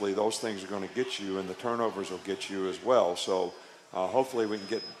eventually those things are going to get you, and the turnovers will get you as well. So hopefully we can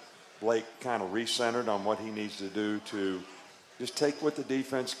get Blake kind of recentered on what he needs to do to just take what the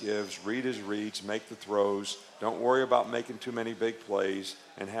defense gives, read his reads, make the throws, don't worry about making too many big plays,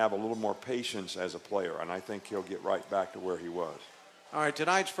 and have a little more patience as a player. And I think he'll get right back to where he was. All right,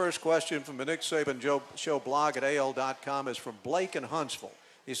 tonight's first question from the Nick Saban Show blog at AL.com is from Blake in Huntsville.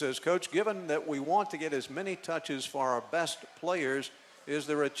 He says, Coach, given that we want to get as many touches for our best players, is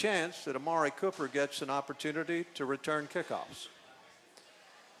there a chance that Amari Cooper gets an opportunity to return kickoffs?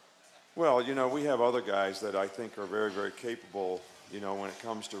 Well, you know, we have other guys that I think are very, very capable, you know, when it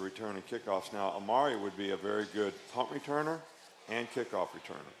comes to returning kickoffs. Now, Amari would be a very good punt returner and kickoff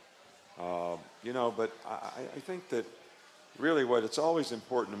returner. You know, but I think that really what it's always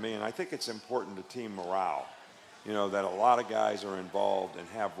important to me, and I think it's important to team morale, you know, that a lot of guys are involved and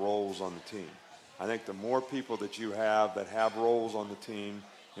have roles on the team. I think the more people that you have that have roles on the team,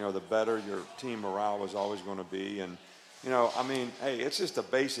 you know, the better your team morale is always going to be. And, you know, I mean, hey, it's just a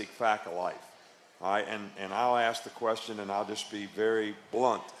basic fact of life. All right, and I'll ask the question, and I'll just be very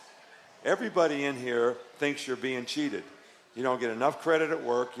blunt. Everybody in here thinks you're being cheated. You don't get enough credit at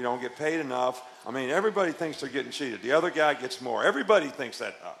work. You don't get paid enough. I mean, everybody thinks they're getting cheated. The other guy gets more. Everybody thinks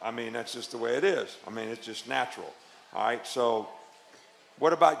that. I mean, that's just the way it is. I mean, it's just natural. All right, so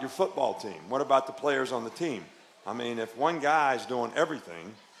what about your football team? What about the players on the team? I mean, if one guy's doing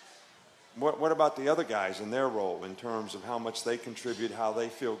everything, what about the other guys in their role in terms of how much they contribute, how they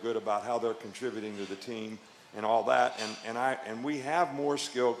feel good about how they're contributing to the team and all that? And we have more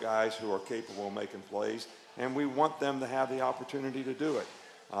skilled guys who are capable of making plays, and we want them to have the opportunity to do it.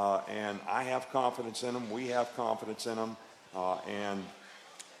 And I have confidence in them. We have confidence in them. And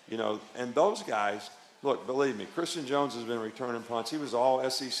those guys, look, believe me, Christian Jones has been returning punts. He was all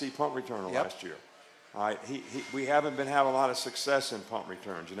SEC punt returner last year. All right, we haven't been having a lot of success in punt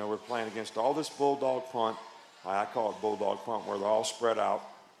returns. We're playing against all this bulldog punt. I call it bulldog punt, where they're all spread out.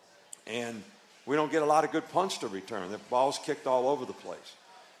 And we don't get a lot of good punts to return. The ball's kicked all over the place.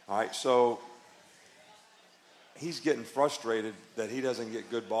 All right, so he's getting frustrated that he doesn't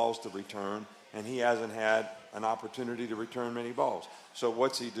get good balls to return, and he hasn't had an opportunity to return many balls. So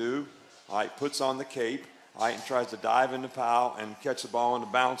what's he do? Puts on the cape, and tries to dive in the pile and catch the ball in the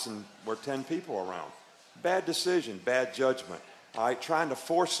bounce, and we're 10 people around. Bad decision, bad judgment. Trying to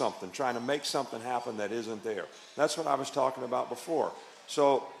force something, trying to make something happen that isn't there. That's what I was talking about before.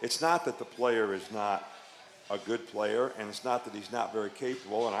 So it's not that the player is not a good player, and it's not that he's not very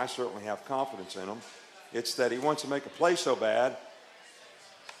capable, and I certainly have confidence in him. It's that he wants to make a play so bad,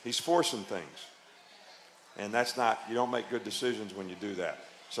 he's forcing things. And that's not, you don't make good decisions when you do that.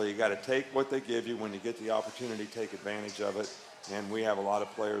 So you got to take what they give you when you get the opportunity, take advantage of it. And we have a lot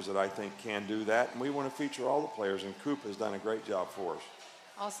of players that I think can do that. And we want to feature all the players, and Coop has done a great job for us.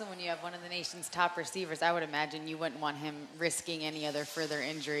 Also, when you have one of the nation's top receivers, I would imagine you wouldn't want him risking any other further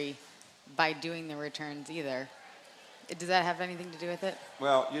injury by doing the returns either. Does that have anything to do with it?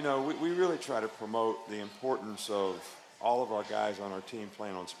 Well, we really try to promote the importance of all of our guys on our team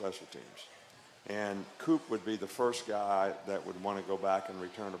playing on special teams. And Coop would be the first guy that would want to go back and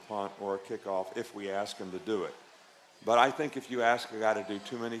return a punt or a kickoff if we ask him to do it. But I think if you ask a guy to do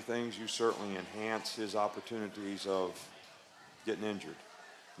too many things, you certainly enhance his opportunities of getting injured.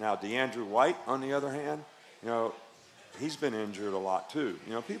 Now, DeAndre White, on the other hand, he's been injured a lot too.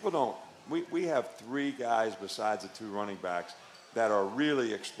 People don't, we have 3 guys besides the 2 running backs that are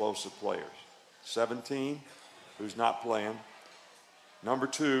really explosive players. 17, who's not playing. Number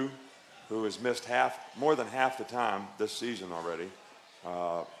 2, who has missed more than half the time this season already.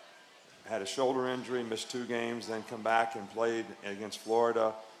 Had a shoulder injury, missed 2 games, then come back and played against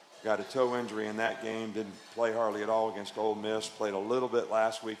Florida. Got a toe injury in that game, didn't play hardly at all against Ole Miss, played a little bit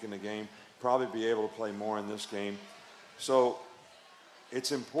last week in the game, probably be able to play more in this game. So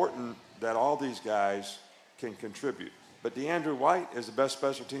it's important that all these guys can contribute. But DeAndre White is the best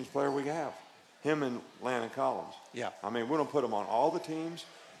special teams player we have, him and Landon Collins. Yeah. I mean, we don't put him on all the teams,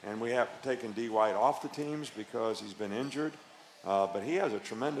 and we have taken D. White off the teams because he's been injured. But he has a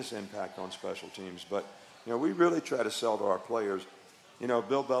tremendous impact on special teams. But, we really try to sell to our players.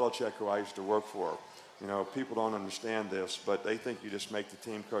 Bill Belichick, who I used to work for, people don't understand this, but they think you just make the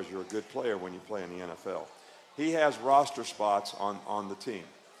team because you're a good player when you play in the NFL. He has roster spots on the team.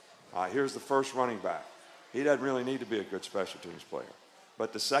 Here's the first running back. He doesn't really need to be a good special teams player.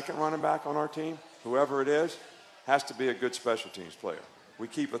 But the second running back on our team, whoever it is, has to be a good special teams player. We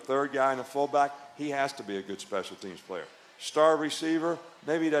keep a third guy in a fullback. He has to be a good special teams player. Star receiver,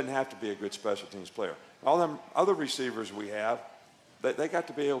 maybe he doesn't have to be a good special teams player. All them other receivers we have, they got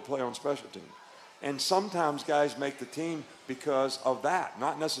to be able to play on special teams. And sometimes guys make the team because of that,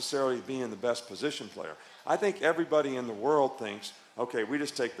 not necessarily being the best position player. I think everybody in the world thinks, okay, we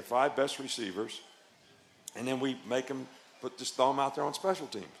just take the 5 best receivers and then we make them, just throw them out there on special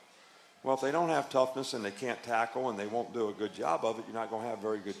teams. Well, if they don't have toughness and they can't tackle and they won't do a good job of it, you're not going to have a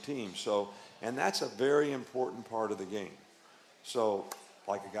very good team. So, and that's a very important part of the game. So,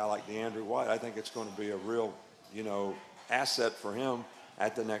 like a guy like DeAndre White, I think it's going to be a real, asset for him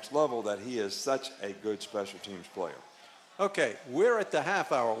at the next level that he is such a good special teams player. Okay, we're at the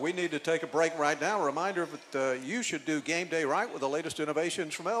half hour. We need to take a break right now. A reminder that you should do game day right with the latest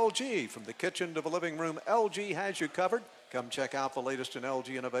innovations from LG. From the kitchen to the living room, LG has you covered. Come check out the latest in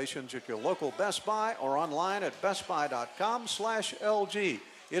LG innovations at your local Best Buy or online at bestbuy.com/LG.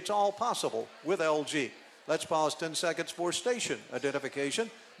 It's all possible with LG. Let's pause 10 seconds for station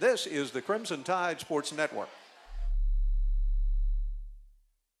identification. This is the Crimson Tide Sports Network.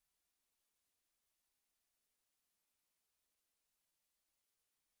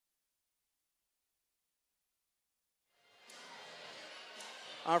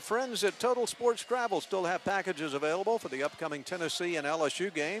 Our friends at Total Sports Travel still have packages available for the upcoming Tennessee and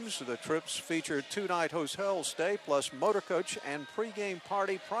LSU games. The trips feature 2-night hotel stay plus motor coach and pregame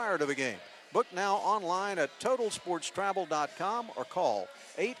party prior to the game. Book now online at TotalSportsTravel.com or call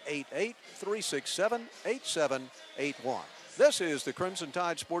 888-367-8781. This is the Crimson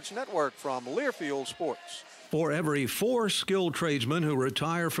Tide Sports Network from Learfield Sports. For every 4 skilled tradesmen who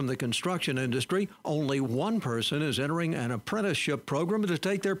retire from the construction industry, only 1 person is entering an apprenticeship program to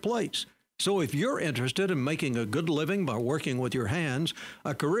take their place. So if you're interested in making a good living by working with your hands,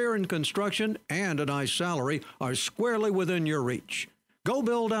 a career in construction and a nice salary are squarely within your reach. Go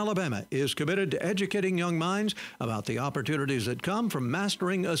Build Alabama is committed to educating young minds about the opportunities that come from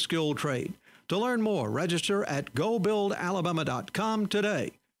mastering a skilled trade. To learn more, register at gobuildalabama.com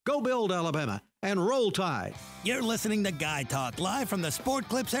today. Go Build Alabama and Roll Tide. You're listening to Guy Talk live from the Sport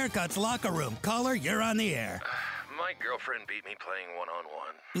Clips Haircuts locker room. Caller, you're on the air. My girlfriend beat me playing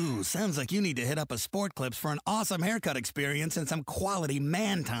one-on-one. Ooh, sounds like you need to hit up a Sport Clips for an awesome haircut experience and some quality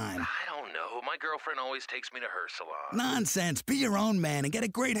man time. I don't know. My girlfriend always takes me to her salon. Nonsense. Be your own man and get a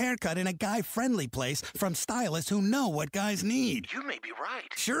great haircut in a guy-friendly place from stylists who know what guys need. You may be right.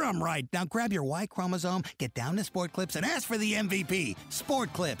 Sure, I'm right. Now grab your Y chromosome, get down to Sport Clips, and ask for the MVP.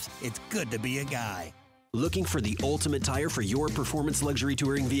 Sport Clips. It's good to be a guy. Looking for the ultimate tire for your performance luxury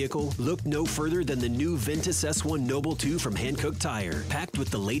touring vehicle? Look no further than the new Ventus S1 Noble 2 from Hankook Tire. Packed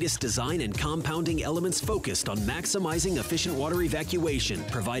with the latest design and compounding elements focused on maximizing efficient water evacuation,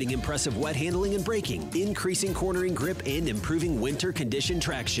 providing impressive wet handling and braking, increasing cornering grip, and improving winter condition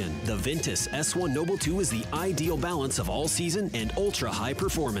traction. The Ventus S1 Noble 2 is the ideal balance of all-season and ultra-high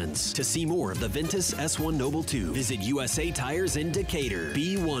performance. To see more of the Ventus S1 Noble 2, visit USA Tires in Decatur.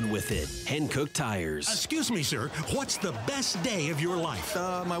 Be one with it. Hankook Tires. Excuse me, sir. What's the best day of your life?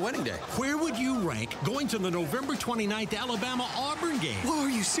 My wedding day. Where would you rank going to the November 29th Alabama-Auburn game? Whoa, are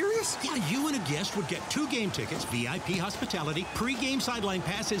you serious? Yeah, you and a guest would get 2 game tickets, VIP hospitality, pre-game sideline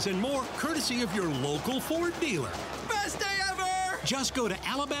passes, and more, courtesy of your local Ford dealer. Best day ever! Just go to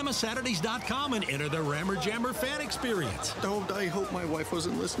alabamasaturdays.com and enter the Rammer Jammer fan experience. Oh, I hope my wife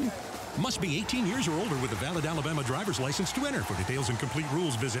wasn't listening. Must be 18 years or older with a valid Alabama driver's license to enter. For details and complete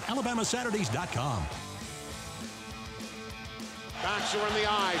rules, visit alabamasaturdays.com. Backs are in the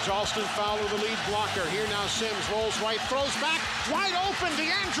eyes. Alston Fowler, the lead blocker. Here now Sims rolls right, throws back. Wide open to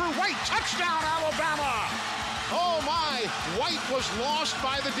Andrew White. Touchdown, Alabama. Oh, my. White was lost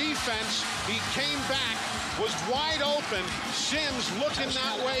by the defense. He came back, was wide open. Sims looking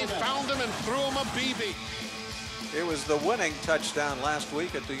that way, found him and threw him a BB. It was the winning touchdown last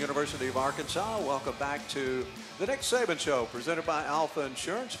week at the University of Arkansas. Welcome back to the Nick Saban Show, presented by Alpha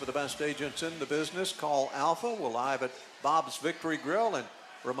Insurance. For the best agents in the business, call Alpha. We're live at Bob's Victory Grill. And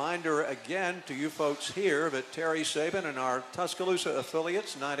reminder again to you folks here that Terry Saban and our Tuscaloosa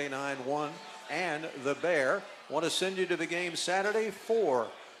affiliates, 99.1 and The Bear, want to send you to the game Saturday for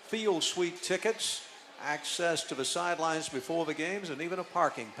field suite tickets, access to the sidelines before the games, and even a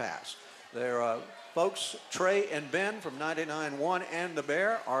parking pass. They're folks, Trey and Ben from 99.1 and The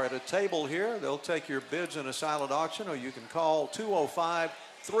Bear are at a table here. They'll take your bids in a silent auction, or you can call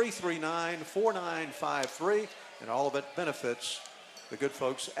 205-339-4953, and all of it benefits the good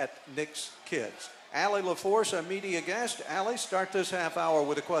folks at Nick's Kids. Allie LaForce, our media guest. Allie, start this half hour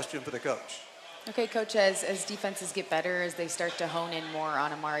with a question for the coach. Okay, Coach, as defenses get better, as they start to hone in more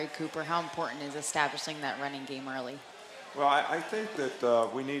on Amari Cooper, how important is establishing that running game early? Well, I think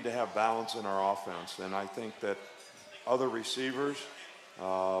that we need to have balance in our offense, and I think that other receivers,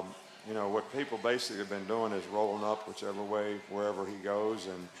 you know, what people basically have been doing is rolling up whichever way, wherever he goes,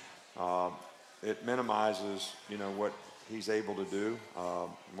 and it minimizes, you know, what he's able to do,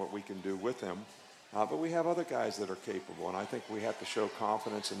 what we can do with him. But we have other guys that are capable, and I think we have to show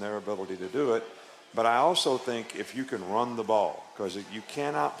confidence in their ability to do it. But I also think if you can run the ball, because you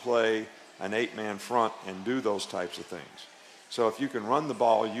cannot play an 8-man front and do those types of things. So if you can run the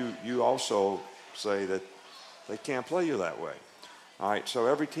ball, you also say that they can't play you that way. All right, so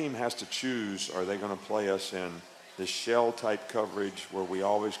every team has to choose, are they going to play us in this shell-type coverage where we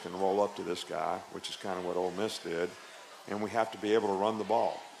always can roll up to this guy, which is kind of what Ole Miss did, and we have to be able to run the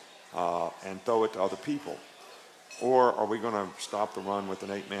ball and throw it to other people. Or are we going to stop the run with an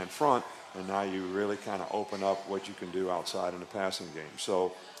 8-man front, and now you really kind of open up what you can do outside in the passing game.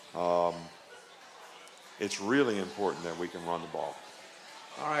 So it's really important that we can run the ball.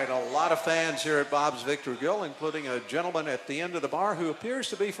 All right, a lot of fans here at Bob's Victory Grill, including a gentleman at the end of the bar who appears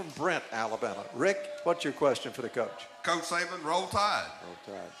to be from Brent, Alabama. Rick, what's your question for the coach? Coach Saban, roll tide.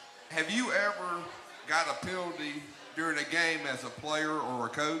 Roll tide. Have you ever got a penalty during a game as a player or a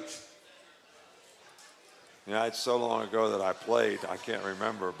coach? Yeah, it's so long ago that I played, I can't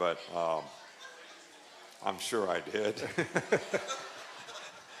remember, but I'm sure I did.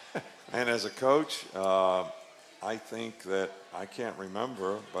 And as a coach, I think that I can't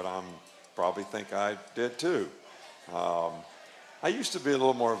remember, but I'm probably think I did too. I used to be a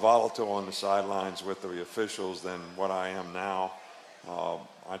little more volatile on the sidelines with the officials than what I am now.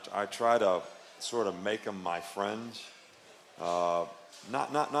 I try to sort of make them my friends,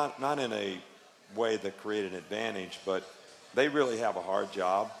 not in a way that create an advantage, but they really have a hard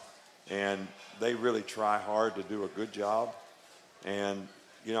job, and they really try hard to do a good job. And,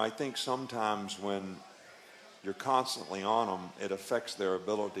 you know, I think sometimes when you're constantly on them, it affects their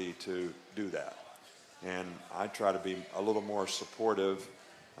ability to do that. And I try to be a little more supportive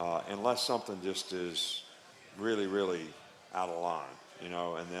unless something just is really, really out of line, you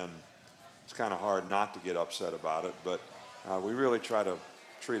know, and then it's kind of hard not to get upset about it. But we really try to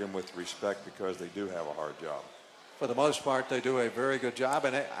treat them with respect because they do have a hard job. For the most part, they do a very good job.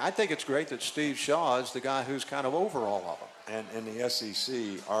 And I think it's great that Steve Shaw is the guy who's kind of over all of them. And in the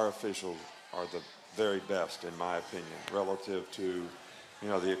SEC, our officials are the very best, in my opinion, relative to, you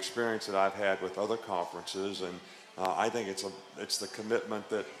know, the experience that I've had with other conferences. And I think it's the commitment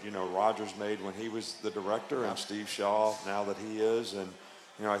that, you know, Rogers made when he was the director, and Steve Shaw now that he is. And,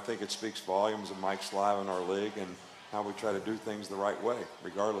 you know, I think it speaks volumes of Mike Slive in our league and how we try to do things the right way,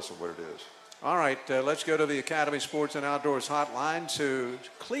 regardless of what it is. All right, let's go to the Academy Sports and Outdoors hotline to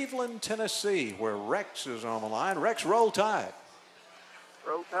Cleveland, Tennessee, where Rex is on the line. Rex, roll tide.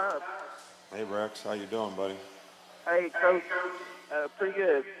 Roll tide. Hey, Rex, how you doing, buddy? Hey, Coach. Pretty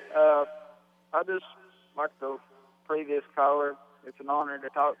good. I just, like the previous caller, it's an honor to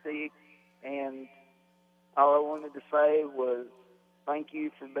talk to you. And all I wanted to say was thank you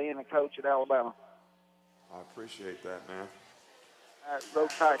for being a coach at Alabama. I appreciate that, man. Roll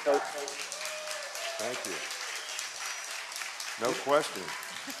tide, Coach. Thank you. No question.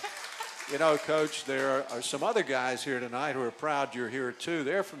 You know, Coach, there are some other guys here tonight who are proud you're here, too.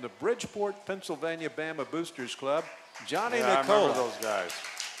 They're from the Bridgeport, Pennsylvania Bama Boosters Club. Johnny Nicola. I remember those guys.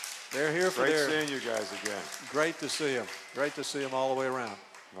 They're here for their... Great seeing you guys again. Great to see them. Great to see them all the way around.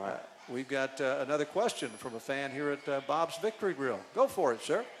 All right. We've got another question from a fan here at Bob's Victory Grill. Go for it,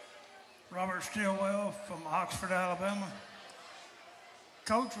 sir. Robert Stillwell from Oxford, Alabama.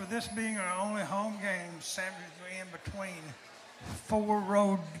 Coach, with this being our only home game, sandwiched in between 4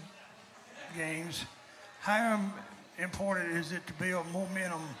 road games, how important is it to build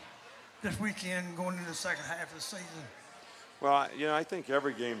momentum this weekend going into the second half of the season? Well, you know, I think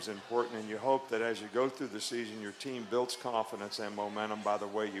every game's important, and you hope that as you go through the season, your team builds confidence and momentum by the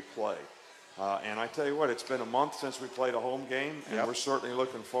way you play. And I tell you what, it's been a month since we played a home game, and we're certainly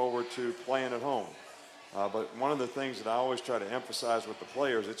looking forward to playing at home. But one of the things that I always try to emphasize with the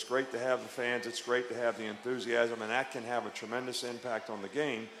players, it's great to have the fans, it's great to have the enthusiasm, and that can have a tremendous impact on the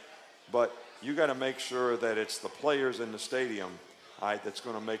game. But you got to make sure that it's the players in the stadium that's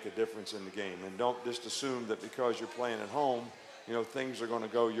going to make a difference in the game. And don't just assume that because you're playing at home, you know, things are going to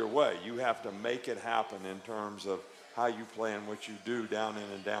go your way. You have to make it happen in terms of how you play and what you do down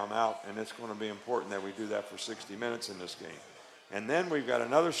in and down out. And it's going to be important that we do that for 60 minutes in this game. And then we've got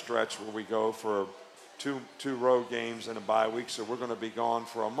another stretch where we go for two road games and a bye week, so we're going to be gone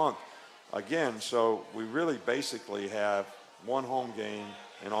for a month again. So we really basically have one home game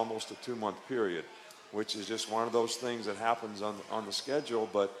in almost a 2-month period, which is just one of those things that happens on the schedule.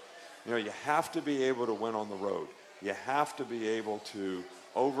 But you know, you have to be able to win on the road. You have to be able to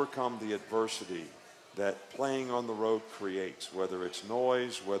overcome the adversity that playing on the road creates, whether it's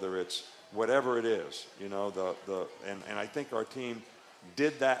noise, whether it's whatever it is. You know, and I think our team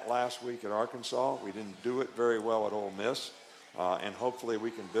did that last week at Arkansas. We didn't do it very well at Ole Miss, and hopefully we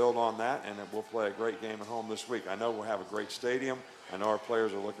can build on that, and we'll play a great game at home this week. I know we'll have a great stadium. I know our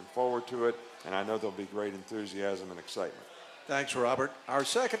players are looking forward to it, and I know there'll be great enthusiasm and excitement. Thanks, Robert. Our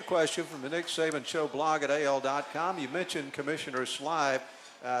second question from the Nick Saban Show blog at AL.com. You mentioned Commissioner Slive.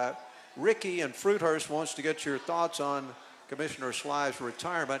 Ricky in Fruithurst wants to get your thoughts on Commissioner Slive's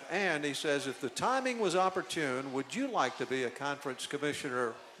retirement, and he says, if the timing was opportune, would you like to be a conference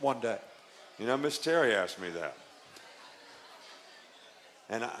commissioner one day? You know, Miss Terry asked me that.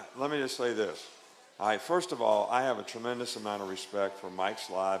 And let me just say this. First of all, I have a tremendous amount of respect for Mike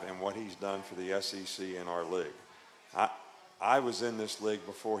Slive and what he's done for the SEC in our league. I was in this league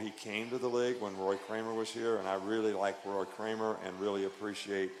before he came to the league when Roy Kramer was here, and I really like Roy Kramer and really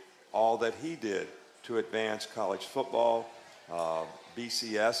appreciate all that he did to advance college football,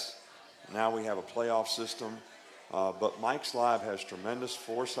 BCS. Now we have a playoff system. But Mike Slive has tremendous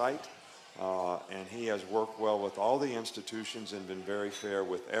foresight, and he has worked well with all the institutions and been very fair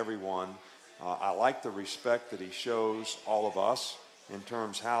with everyone. I like the respect that he shows all of us in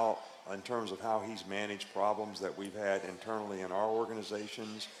terms of how he's managed problems that we've had internally in our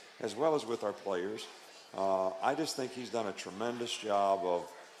organizations, as well as with our players. I just think he's done a tremendous job of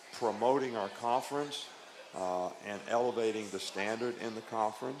promoting our conference and elevating the standard in the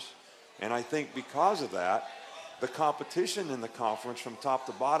conference. And I think because of that, the competition in the conference from top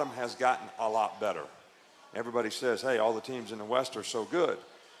to bottom has gotten a lot better. Everybody says, hey, all the teams in the West are so good.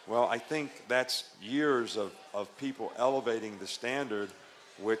 Well, I think that's years of people elevating the standard,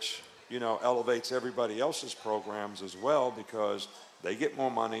 which, elevates everybody else's programs as well, because they get more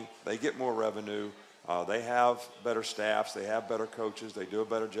money, they get more revenue, they have better staffs, they have better coaches, they do a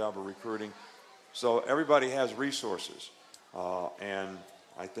better job of recruiting. So everybody has resources, and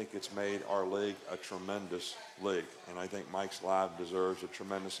I think it's made our league a tremendous league, and I think Mike's Live deserves a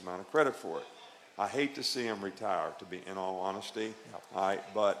tremendous amount of credit for it. I hate to see him retire, to be in all honesty,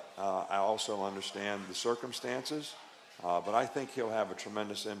 but I also understand the circumstances. But I think he'll have a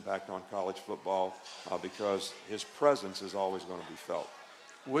tremendous impact on college football because his presence is always going to be felt.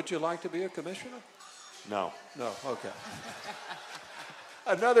 Would you like to be a commissioner? No. No, okay.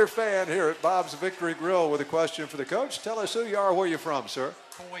 Another fan here at Bob's Victory Grill with a question for the coach. Tell us who you are, where you're from, sir.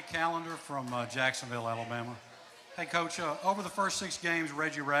 Coy Callender from Jacksonville, Alabama. Hey, Coach, over the first 6 games,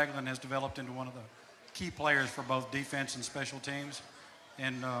 Reggie Ragland has developed into one of the key players for both defense and special teams.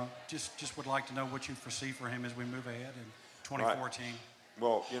 And just would like to know what you foresee for him as we move ahead in 2014. Right.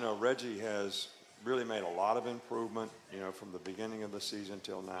 Well, Reggie has really made a lot of improvement, from the beginning of the season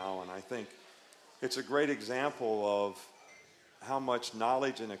till now. And I think it's a great example of how much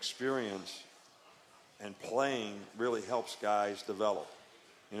knowledge and experience and playing really helps guys develop.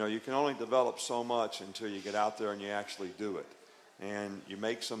 You can only develop so much until you get out there and you actually do it. And you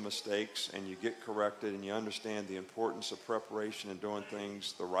make some mistakes and you get corrected and you understand the importance of preparation and doing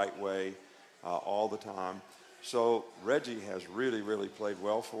things the right way all the time. So Reggie has really, really played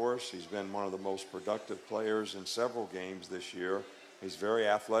well for us. He's been one of the most productive players in several games this year. He's very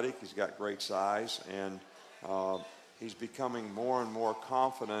athletic. He's got great size. And he's becoming more and more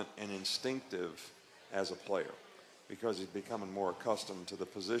confident and instinctive as a player because he's becoming more accustomed to the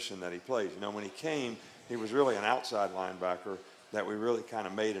position that he plays. When he came, he was really an outside linebacker that we really kind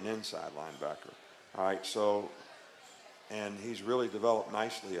of made an inside linebacker. All right, so, and he's really developed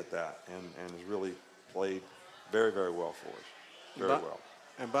nicely at that and has really played very, very well for us. Very well.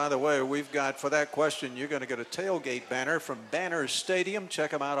 And by the way, we've got, for that question, you're going to get a tailgate banner from Banners Stadium.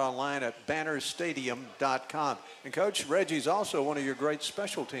 Check them out online at bannerstadium.com. And, Coach, Reggie's also one of your great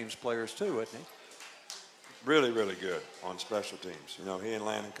special teams players, too, isn't he? Really, really good on special teams. He and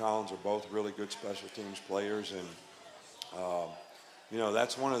Landon Collins are both really good special teams players, and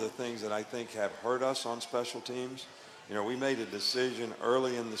that's one of the things that I think have hurt us on special teams. We made a decision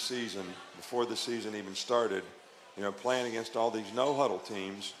early in the season, before the season even started, playing against all these no-huddle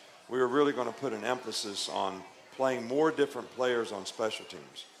teams, we were really going to put an emphasis on playing more different players on special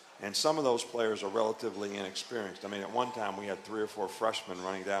teams. And some of those players are relatively inexperienced. At one time we had 3 or 4 freshmen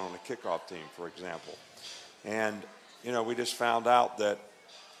running down on the kickoff team, for example. And, we just found out that,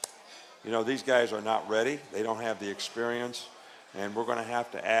 these guys are not ready. They don't have the experience. And we're going to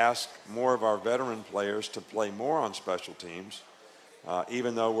have to ask more of our veteran players to play more on special teams,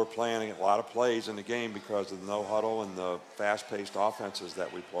 even though we're playing a lot of plays in the game because of the no-huddle and the fast-paced offenses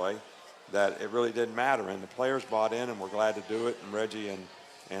that we play, that it really didn't matter. And the players bought in, and we're glad to do it. And Reggie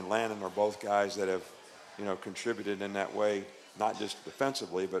and Landon are both guys that have, contributed in that way, not just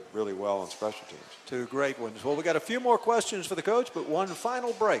defensively, but really well on special teams. 2 great ones. Well, we got a few more questions for the coach, but one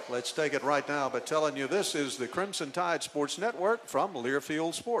final break. Let's take it right now by telling you this is the Crimson Tide Sports Network from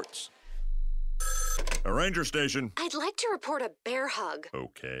Learfield Sports. A ranger station. I'd like to report a bear hug.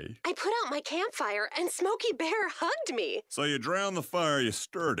 Okay. I put out my campfire and Smokey Bear hugged me. So you drowned the fire, you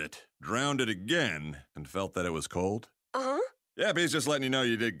stirred it, drowned it again, and felt that it was cold? Uh-huh. Yep, he's just letting you know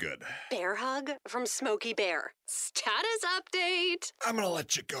you did good. Bear hug from Smokey Bear. Status update. I'm gonna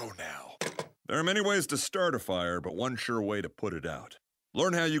let you go now. There are many ways to start a fire, but one sure way to put it out.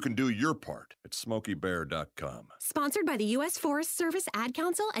 Learn how you can do your part at SmokeyBear.com. Sponsored by the U.S. Forest Service Ad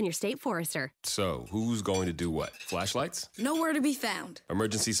Council and your state forester. So, who's going to do what? Flashlights? Nowhere to be found.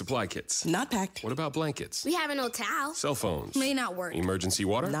 Emergency supply kits? Not packed. What about blankets? We have an old towel. Cell phones? May not work. Emergency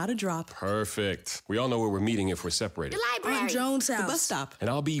water? Not a drop. Perfect. We all know where we're meeting if we're separated. The library. On Jones House. The bus stop. And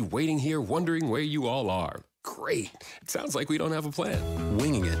I'll be waiting here wondering where you all are. Great. It sounds like we don't have a plan.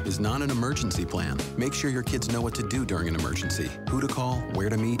 Winging it is not an emergency plan. Make sure your kids know what to do during an emergency, who to call, where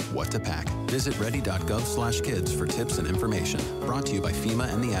to meet, what to pack. Visit ready.gov/kids for tips and information. Brought to you by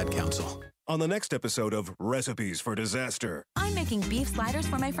FEMA and the Ad Council. On the next episode of Recipes for Disaster. I'm making beef sliders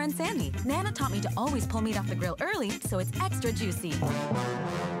for my friend Sandy. Nana taught me to always pull meat off the grill early so it's extra juicy.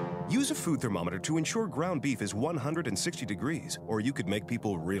 Use a food thermometer to ensure ground beef is 160 degrees, or you could make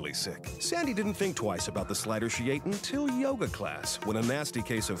people really sick. Sandy didn't think twice about the slider she ate until yoga class, when a nasty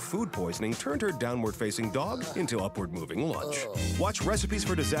case of food poisoning turned her downward-facing dog into upward-moving lunch. Watch Recipes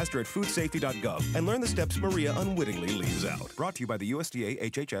for Disaster at foodsafety.gov and learn the steps Maria unwittingly leaves out. Brought to you by the USDA,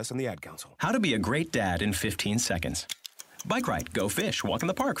 HHS, and the Ad Council. How to be a great dad in 15 seconds. Bike ride, go fish, walk in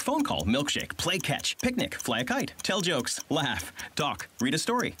the park, phone call, milkshake, play catch, picnic, fly a kite, tell jokes, laugh, talk, read a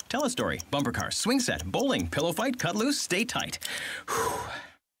story, tell a story, bumper car, swing set, bowling, pillow fight, cut loose, stay tight. Whew.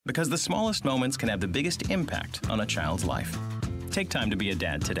 Because the smallest moments can have the biggest impact on a child's life. Take time to be a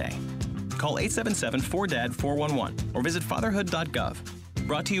dad today. Call 877-4DAD-411 or visit fatherhood.gov.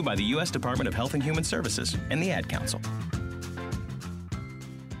 Brought to you by the U.S. Department of Health and Human Services and the Ad Council.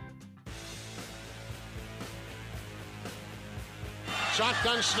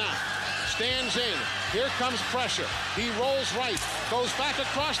 Shotgun snap. Stands in. Here comes pressure. He rolls right. Goes back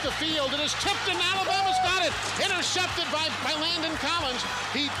across the field. It is tipped, and Alabama's got it. Intercepted by Landon Collins.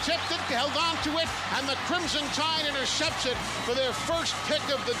 He tipped it, held on to it, and the Crimson Tide intercepts it for their first pick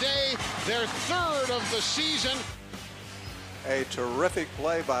of the day, their third of the season. A terrific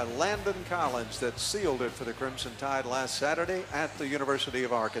play by Landon Collins that sealed it for the Crimson Tide last Saturday at the University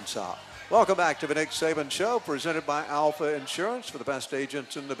of Arkansas. Welcome back to the Nick Saban Show, presented by Alpha Insurance. For the best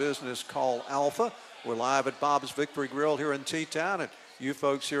agents in the business, call Alpha. We're live at Bob's Victory Grill here in T-Town, and you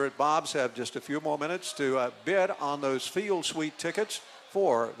folks here at Bob's have just a few more minutes to bid on those Field Suite tickets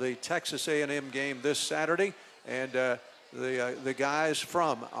for the Texas A&M game this Saturday. And the guys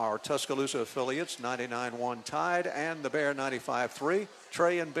from our Tuscaloosa affiliates, 99.1 Tide and the Bear 95.3,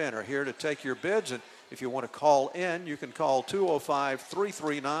 Trey and Ben are here to take your bids. And if you want to call in, you can call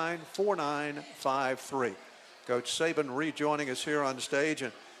 205-339-4953. Coach Saban rejoining us here on stage.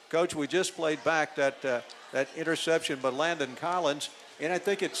 And, Coach, we just played back that interception by Landon Collins, and I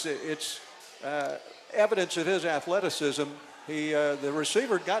think it's evidence of his athleticism. The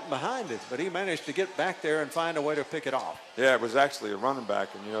receiver got behind him, but he managed to get back there and find a way to pick it off. Yeah, it was actually a running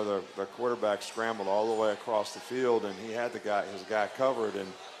back, and, you know, the quarterback scrambled all the way across the field, and he had his guy covered,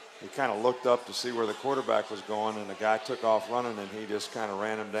 and he kind of looked up to see where the quarterback was going, and the guy took off running, and he just kind of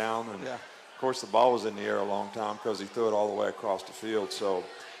ran him down. And, of course, the ball was in the air a long time because he threw it all the way across the field. So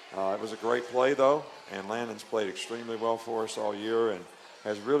it was a great play, though, and Landon's played extremely well for us all year and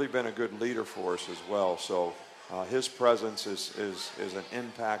has really been a good leader for us as well. So his presence is an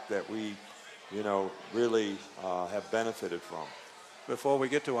impact that we, you know, really have benefited from. Before we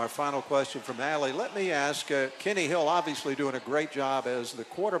get to our final question from Allie, let me ask, Kenny Hill obviously doing a great job as the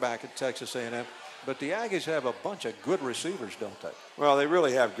quarterback at Texas A&M, but the Aggies have a bunch of good receivers, don't they? Well, they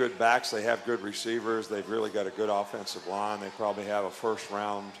really have good backs. They have good receivers. They've really got a good offensive line. They probably have a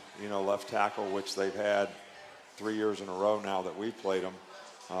first-round, you know, left tackle, which they've had 3 years in a row now that we've played them,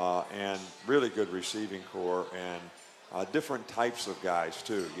 and really good receiving core and different types of guys,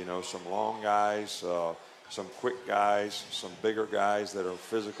 too. You know, some long guys, some quick guys, some bigger guys that are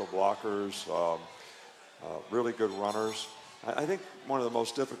physical blockers, really good runners. I think one of the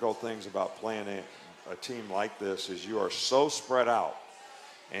most difficult things about playing a team like this is you are so spread out,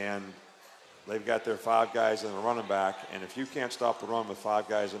 and they've got their 5 guys and a running back, and if you can't stop the run with 5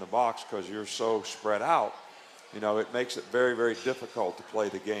 guys in the box because you're so spread out, you know, it makes it very, very difficult to play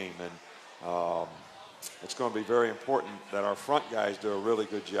the game. And it's going to be very important that our front guys do a really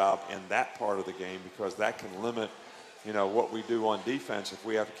good job in that part of the game, because that can limit, you know, what we do on defense. If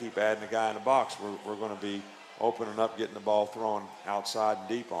we have to keep adding a guy in the box, we're going to be opening up, getting the ball thrown outside and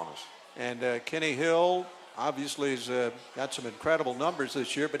deep on us. And Kenny Hill obviously has got some incredible numbers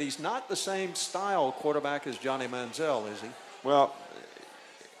this year, but he's not the same style quarterback as Johnny Manziel, is he? Well,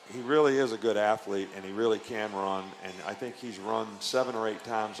 he really is a good athlete, and he really can run. And I think he's run 7 or 8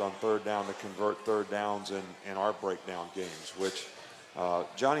 times on third down to convert third downs in our breakdown games, which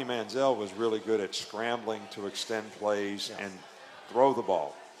Johnny Manziel was really good at scrambling to extend plays and throw the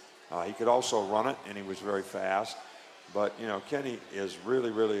ball. He could also run it, and he was very fast. But, you know, Kenny is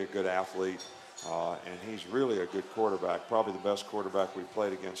really, really a good athlete, and he's really a good quarterback, probably the best quarterback we've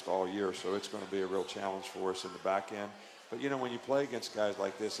played against all year. So it's going to be a real challenge for us in the back end. But, you know, when you play against guys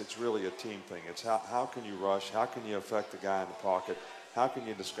like this, it's really a team thing. It's how can you rush? How can you affect the guy in the pocket? How can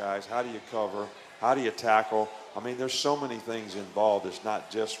you disguise? How do you cover? How do you tackle? I mean, there's so many things involved. It's not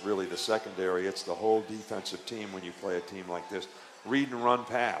just really the secondary. It's the whole defensive team when you play a team like this. Read and run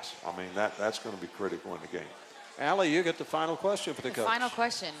pass. I mean, that's going to be critical in the game. Allie, you get the final question for the coach. Final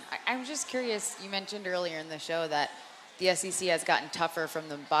question. I'm just curious, you mentioned earlier in the show that the SEC has gotten tougher from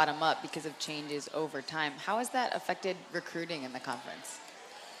the bottom up because of changes over time. How has that affected recruiting in the conference?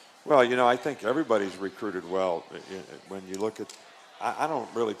 Well, you know, I think everybody's recruited well. When you look at I don't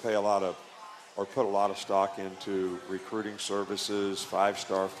really pay a lot of or put a lot of stock into recruiting services,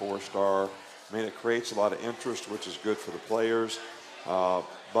 5-star, 4-star. I mean, it creates a lot of interest, which is good for the players.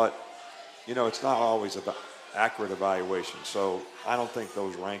 But, you know, it's not always about accurate evaluation. So I don't think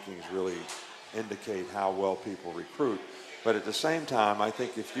those rankings really indicate how well people recruit. But at the same time, I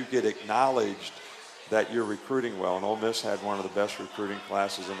think if you get acknowledged that you're recruiting well, and Ole Miss had one of the best recruiting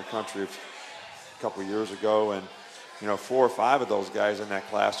classes in the country a couple of years ago, and you know, 4 or 5 of those guys in that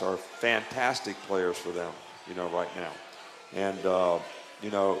class are fantastic players for them, you know, right now. And,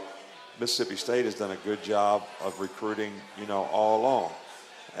 you know, Mississippi State has done a good job of recruiting, you know, all along.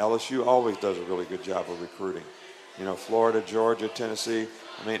 LSU always does a really good job of recruiting. You know, Florida, Georgia, Tennessee.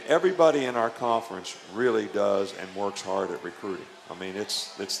 I mean, everybody in our conference really does and works hard at recruiting. I mean,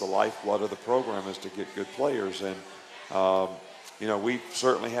 it's the lifeblood of the program is to get good players. And, you know, we've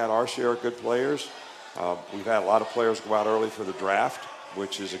certainly had our share of good players. We've had a lot of players go out early for the draft,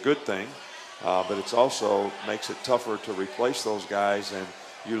 which is a good thing, but it's also makes it tougher to replace those guys, and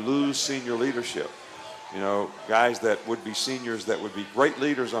you lose senior leadership. You know, guys that would be seniors that would be great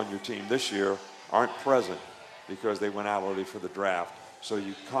leaders on your team this year aren't present because they went out early for the draft. So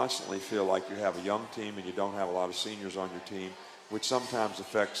you constantly feel like you have a young team and you don't have a lot of seniors on your team, which sometimes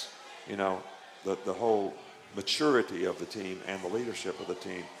affects, you know, the whole maturity of the team and the leadership of the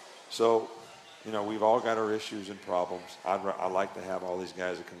team. So, you know, we've all got our issues and problems. I like to have all these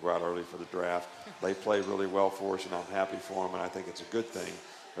guys that can go out early for the draft. They play really well for us, and I'm happy for them, and I think it's a good thing.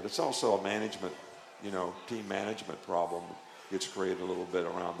 But it's also a management, you know, team management problem gets created a little bit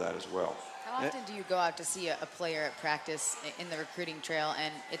around that as well. How often do you go out to see a player at practice in the recruiting trail,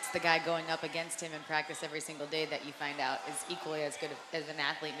 and it's the guy going up against him in practice every single day that you find out is equally as good as an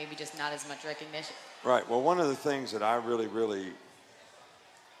athlete, maybe just not as much recognition? Right. Well, one of the things that I really, really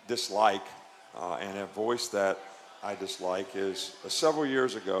dislike and have voiced that I dislike is several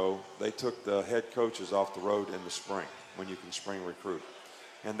years ago, they took the head coaches off the road in the spring when you can spring recruit.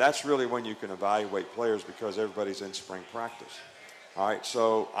 And that's really when you can evaluate players because everybody's in spring practice. All right,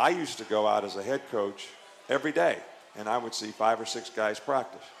 so I used to go out as a head coach every day, and I would see 5 or 6 guys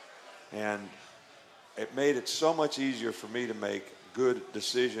practice. And it made it so much easier for me to make good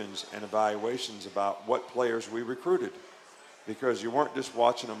decisions and evaluations about what players we recruited, because you weren't just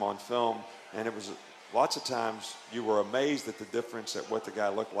watching them on film, and it was lots of times you were amazed at the difference at what the guy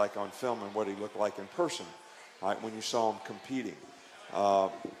looked like on film and what he looked like in person, right, when you saw him competing.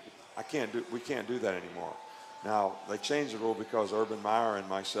 We can't do that anymore. Now, they changed the rule because Urban Meyer and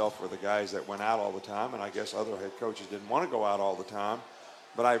myself were the guys that went out all the time, and I guess other head coaches didn't want to go out all the time.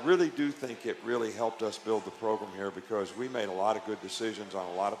 But I really do think it really helped us build the program here because we made a lot of good decisions on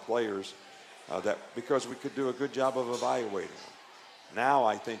a lot of players because we could do a good job of evaluating them. Now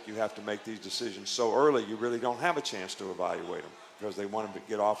I think you have to make these decisions so early you really don't have a chance to evaluate them because they want them to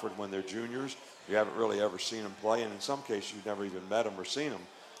get offered when they're juniors. You haven't really ever seen them play, and in some cases you've never even met them or seen them.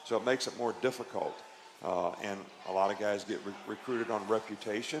 So it makes it more difficult. And a lot of guys get recruited on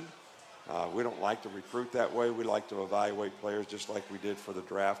reputation. We don't like to recruit that way. We like to evaluate players just like we did for the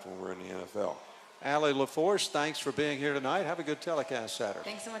draft when we were in the NFL. Allie LaForce, thanks for being here tonight. Have a good telecast Saturday.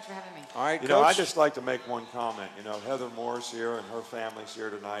 Thanks so much for having me. All right, you Coach. know, I'd just like to make one comment. You know, Heather Moore's here and her family's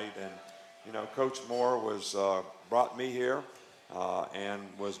here tonight. And, you know, Coach Moore was brought me here and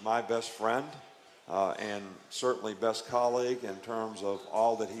was my best friend and certainly best colleague in terms of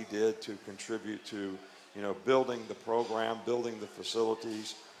all that he did to contribute to, you know, building the program, building the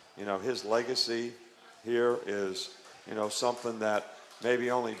facilities. You know, his legacy here is, you know, something that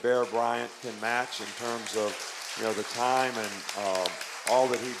maybe only Bear Bryant can match in terms of, you know, the time and all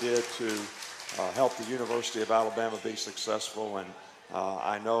that he did to help the University of Alabama be successful. And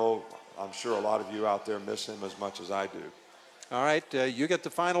I'm sure a lot of you out there miss him as much as I do. All right, you get the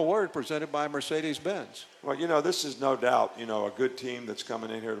final word presented by Mercedes-Benz. Well, you know, this is no doubt, you know, a good team that's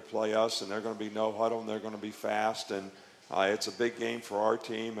coming in here to play us, and they're going to be no huddle, and they're going to be fast, and it's a big game for our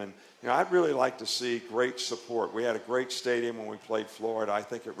team. And, you know, I'd really like to see great support. We had a great stadium when we played Florida. I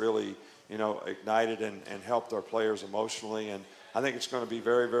think it really, you know, ignited and helped our players emotionally, and I think it's going to be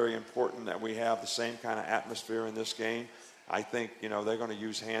very, very important that we have the same kind of atmosphere in this game. I think, you know, they're going to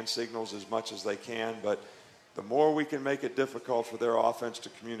use hand signals as much as they can, but the more we can make it difficult for their offense to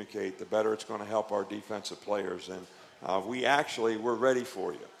communicate, the better it's going to help our defensive players. And we're ready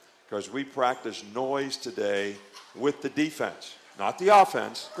for you because we practice noise today with the defense, not the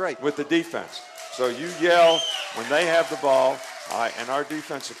offense, with the defense. So you yell when they have the ball, and our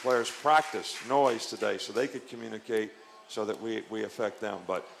defensive players practice noise today so they could communicate so that we affect them.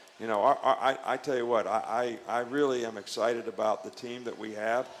 But, you know, I tell you what, I really am excited about the team that we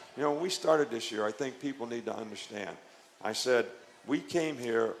have. You know, when we started this year, I think people need to understand. I said, we came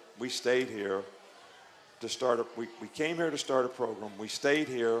here, we stayed here to start we came here to start a program. We stayed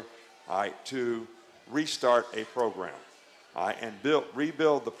here to restart a program and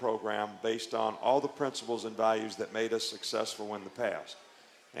rebuild the program based on all the principles and values that made us successful in the past.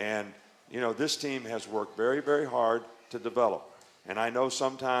 And, you know, this team has worked very, very hard to develop. And I know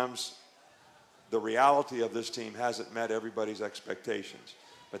sometimes the reality of this team hasn't met everybody's expectations.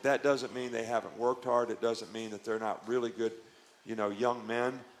 But that doesn't mean they haven't worked hard. It doesn't mean that they're not really good, you know, young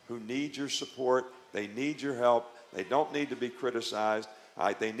men who need your support. They need your help. They don't need to be criticized.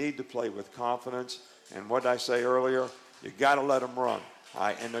 They need to play with confidence. And what I say earlier, you got to let them run.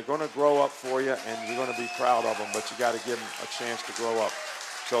 And they're going to grow up for you, and you're going to be proud of them, but you got to give them a chance to grow up.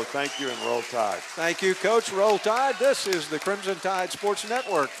 So thank you, and Roll Tide. Thank you, Coach. Roll Tide. This is the Crimson Tide Sports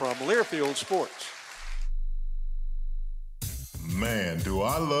Network from Learfield Sports. Man, do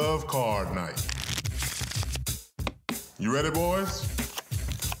I love card night. You ready, boys?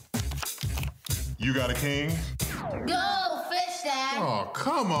 You got a king? Go, fish dad. Oh,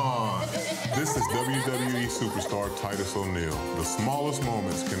 come on. This is WWE superstar Titus O'Neil. The smallest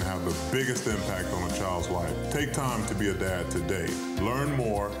moments can have the biggest impact on a child's life. Take time to be a dad today. Learn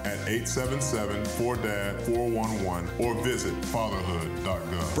more at 877-4DAD-411 or visit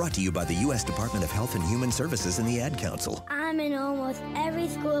fatherhood.gov. Brought to you by the U.S. Department of Health and Human Services and the Ad Council. I'm in almost every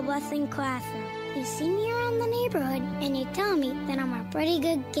school bus and classroom. You see me around the neighborhood, and you tell me that I'm a pretty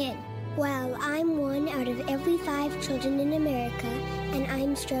good kid. Well, I'm 1 out of every 5 children in America, and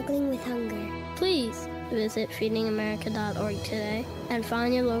I'm struggling with hunger. Please visit feedingamerica.org today and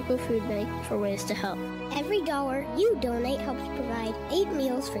find your local food bank for ways to help. Every dollar you donate helps provide 8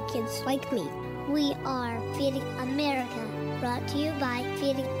 meals for kids like me. We are Feeding America, brought to you by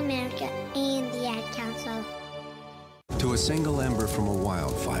Feeding America and the Ad Council. To a single ember from a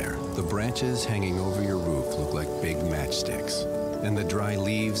wildfire, the branches hanging over your roof look like big matchsticks. And the dry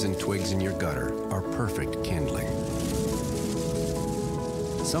leaves and twigs in your gutter are perfect kindling.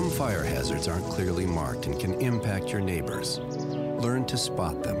 Some fire hazards aren't clearly marked and can impact your neighbors. Learn to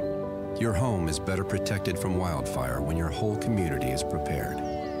spot them. Your home is better protected from wildfire when your whole community is prepared.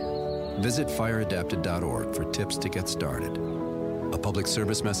 Visit fireadapted.org for tips to get started. A public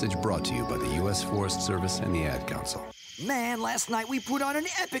service message brought to you by the U.S. Forest Service and the Ad Council. Man, last night we put on an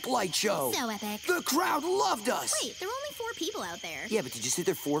epic light show. So epic. The crowd loved us. Wait, there were only 4 people out there. Yeah, but did you see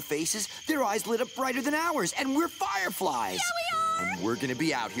their 4 faces? Their eyes lit up brighter than ours, and we're fireflies. Yeah, we are. And we're gonna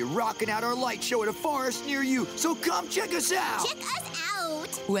be out here rocking out our light show at a forest near you, so come check us out. Check us out.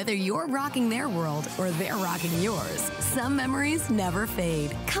 Whether you're rocking their world or they're rocking yours, some memories never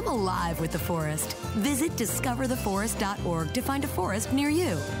fade. Come alive with the forest. Visit discovertheforest.org to find a forest near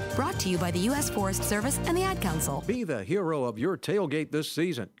you. Brought to you by the U.S. Forest Service and the Ad Council. Be the hero of your tailgate this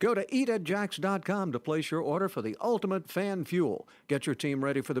season. Go to eatatjacks.com to place your order for the ultimate fan fuel. Get your team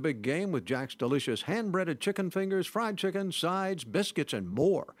ready for the big game with Jack's delicious hand-breaded chicken fingers, fried chicken, sides, biscuits, and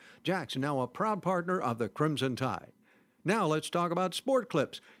more. Jack's now a proud partner of the Crimson Tide. Now let's talk about Sport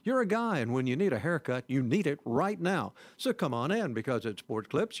Clips. You're a guy, and when you need a haircut, you need it right now. So come on in, because at Sport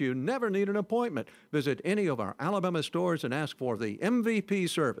Clips, you never need an appointment. Visit any of our Alabama stores and ask for the MVP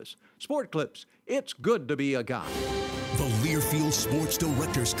service. Sport Clips, it's good to be a guy. The Learfield Sports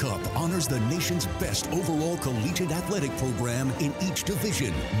Directors Cup honors the nation's best overall collegiate athletic program in each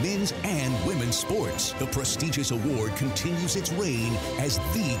division, men's and women's sports. The prestigious award continues its reign as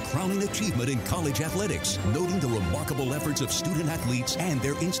the crowning achievement in college athletics, noting the remarkable efforts of student athletes and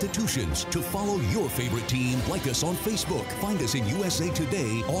their institutions. To follow your favorite team, like us on Facebook. Find us in USA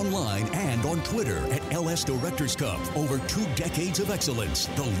Today, online, and on Twitter at LS Directors Cup. Over 2 decades of excellence.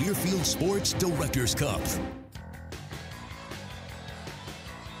 The Learfield Sports Directors Cup.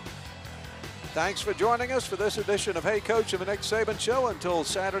 Thanks for joining us for this edition of Hey Coach and the Nick Saban Show. Until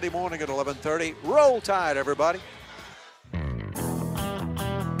Saturday morning at 11:30. Roll Tide, everybody. Live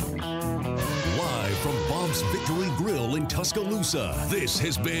from Bob's Victory Grill in Tuscaloosa, this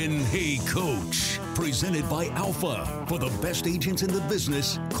has been Hey Coach, presented by Alpha. For the best agents in the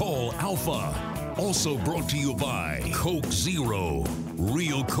business, call Alpha. Also brought to you by Coke Zero.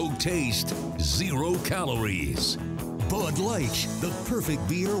 Real Coke taste, 0 calories. Bud Light, the perfect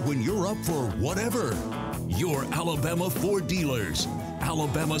beer when you're up for whatever. Your Alabama Ford dealers.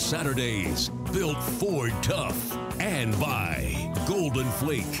 Alabama Saturdays, built Ford tough. And by Golden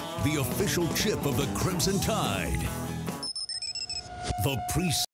Flake, the official chip of the Crimson Tide. The pre